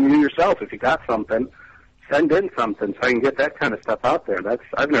 or even you yourself, if you got something, send in something so I can get that kind of stuff out there.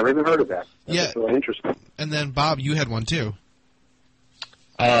 I've never even heard of that. That's really interesting. And then Bob, you had one too.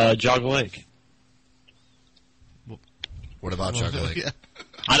 Jog Lake. What about Jog Lake? Yeah.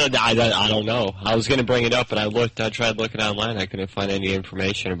 I don't know. I was going to bring it up, and I tried looking online. I couldn't find any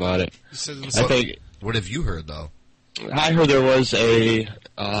information about it. What have you heard though? I heard there was a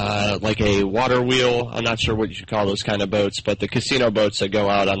water wheel. I'm not sure what you should call those kind of boats, but the casino boats that go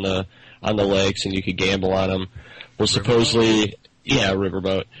out on the lakes and you could gamble on them. Well, supposedly,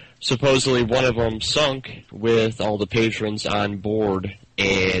 riverboat. Supposedly, one of them sunk with all the patrons on board,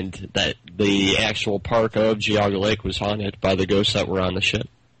 and that the actual park of Geauga Lake was haunted by the ghosts that were on the ship.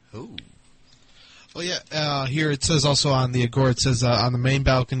 Ooh. Well, yeah, here it says also on the Agora, it says on the main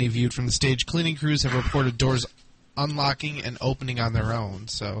balcony viewed from the stage, cleaning crews have reported doors unlocking and opening on their own.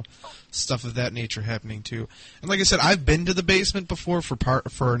 So stuff of that nature happening too. And like I said, I've been to the basement before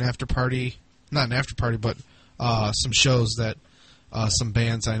for an after party, not an after party, but some shows that some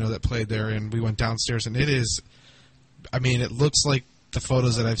bands I know that played there, and we went downstairs, and it is, I mean, it looks like the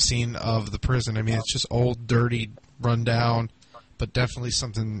photos that I've seen of the prison. I mean, it's just old, dirty, run down, but definitely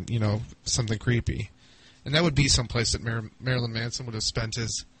something, something creepy. And that would be someplace that Marilyn Manson would have spent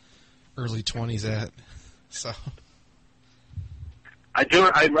his early 20s at. So I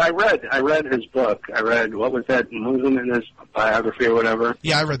read his book. I read, what was that, Moving in his biography or whatever?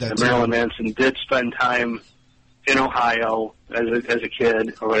 Yeah, I read that too. Marilyn Manson did spend time in Ohio as a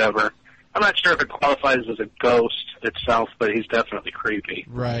kid or whatever. I'm not sure if it qualifies as a ghost itself, but he's definitely creepy.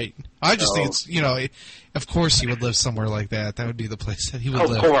 Right. I just think it's, of course he would live somewhere like that. That would be the place that he would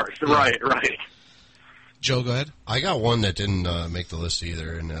live. Of course, yeah. Right. Joe, go ahead. I got one that didn't make the list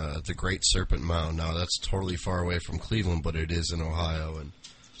either, and the Great Serpent Mound. Now, that's totally far away from Cleveland, but it is in Ohio, and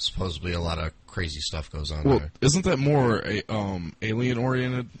supposedly a lot of crazy stuff goes on Well, there. isn't that more alien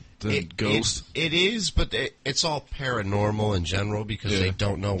oriented than Ghost? It is, but it's all paranormal in general because they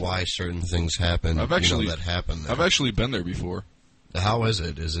don't know why certain things happen. That happen there. I've actually been there before. How is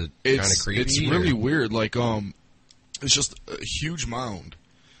it? Is it kind of creepy? It's really weird. Like, it's just a huge mound,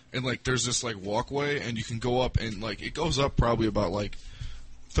 and like there's this like walkway, and you can go up, and like it goes up probably about like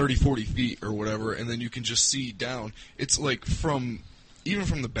 30, 40 feet or whatever, and then you can just see down. It's like even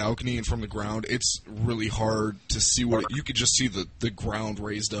from the balcony and from the ground, it's really hard to see you could just see the ground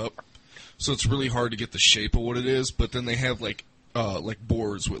raised up. So it's really hard to get the shape of what it is, but then they have like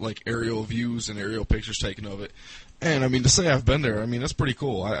boards with like aerial views and aerial pictures taken of it. And I mean, to say I've been there, I mean that's pretty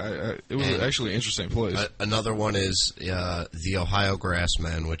cool. It was actually an interesting place. Another one is the Ohio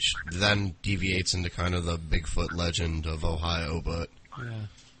Grassman, which then deviates into kind of the Bigfoot legend of Ohio, but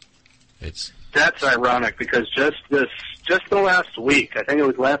that's ironic because just the last week, I think it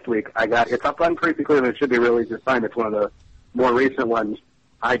was last week, it's up on Creepy Cleveland. It should be released this time. It's one of the more recent ones.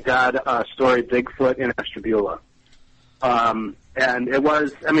 I got a story, Bigfoot in Ashtabula. And it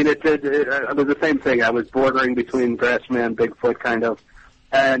was, I mean, it was the same thing. I was bordering between Grassman, Bigfoot, kind of.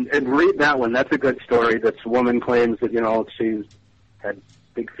 And read that one. That's a good story. This woman claims that, she's had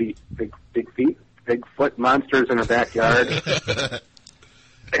big feet, Bigfoot monsters in her backyard.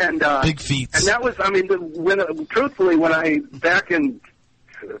 And big feet. And that was, I mean, truthfully, when back in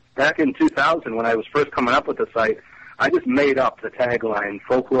 2000, when I was first coming up with the site, I just made up the tagline,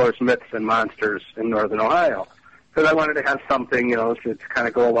 Folklore, Myths, and Monsters in Northern Ohio. Because I wanted to have something, to kind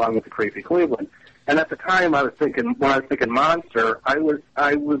of go along with the Creepy Cleveland. And at the time, when I was thinking monster, I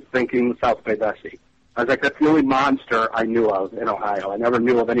was thinking South Bay Bessie. I was like, that's the only monster I knew of in Ohio. I never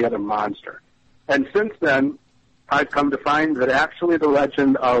knew of any other monster. And since then, I've come to find that actually the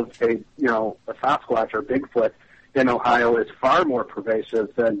legend of a Sasquatch or Bigfoot in Ohio is far more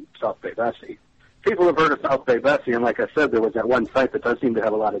pervasive than South Bay Bessie. People have heard of South Bay Bessie, and like I said, there was that one site that does seem to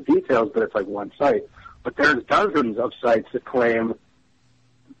have a lot of details, but it's like one site. But there's dozens of sites that claim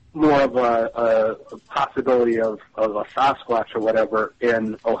more of a possibility of a Sasquatch or whatever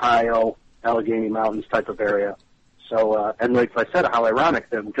in Ohio, Allegheny Mountains type of area. So, and like I said, how ironic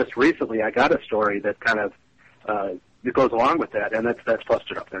that just recently I got a story that kind of it goes along with that, and that's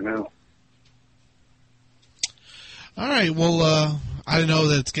posted up there now. All right, well, I know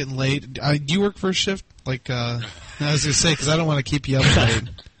that it's getting late. Do you work first shift? Like, I was going to say, because I don't want to keep you up late.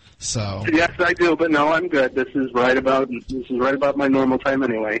 So. Yes, I do, but no, I'm good. This is right about my normal time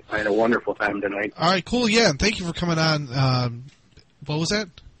anyway. I had a wonderful time tonight. All right, cool, yeah, and thank you for coming on. What was that?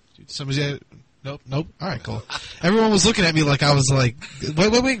 Somebody Nope. All right, cool. Everyone was looking at me like I was like,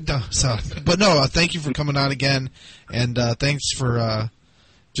 wait. No, so, but no, thank you for coming on again, and thanks for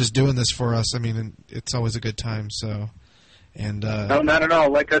just doing this for us. I mean, it's always a good time. So, and no, not at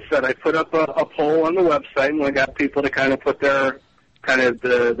all. Like I said, I put up a poll on the website, and I got people to kind of put their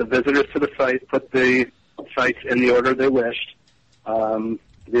the visitors to the site, put the sites in the order they wished.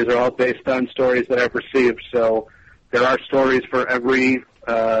 These are all based on stories that I've received. So there are stories for every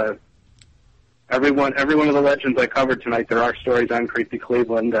one of the legends I covered tonight. There are stories on Creepy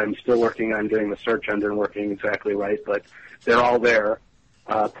Cleveland. I'm still working on doing the search engine working exactly right, but they're all there.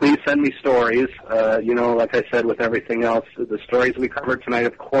 Please send me stories. Like I said with everything else, the stories we covered tonight,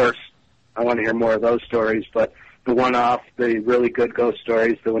 of course, I want to hear more of those stories, but the one-off, the really good ghost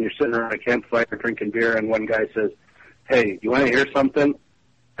stories, that when you're sitting around a campfire drinking beer and one guy says, hey, you want to hear something?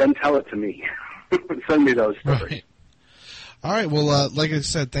 Then tell it to me. Send me those stories. Right. All right, well, like I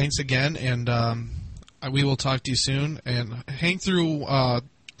said, thanks again, and we will talk to you soon. And hang through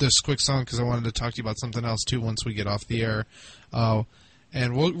this quick song because I wanted to talk to you about something else, too, once we get off the air.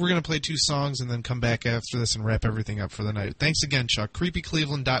 And we're going to play 2 songs and then come back after this and wrap everything up for the night. Thanks again, Chuck.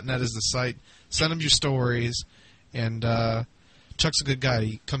 CreepyCleveland.net is the site. Send them your stories. And Chuck's a good guy.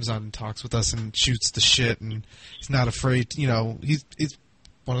 He comes on and talks with us and shoots the shit, and he's not afraid. He's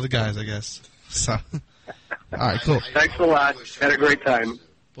one of the guys, I guess. So, all right, cool. Thanks a lot. Had a great time.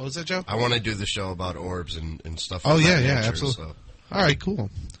 What was that, Joe? I want to do the show about orbs and stuff. Oh, like yeah, that absolutely. So. All right, cool.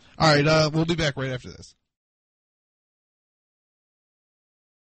 All right, we'll be back right after this.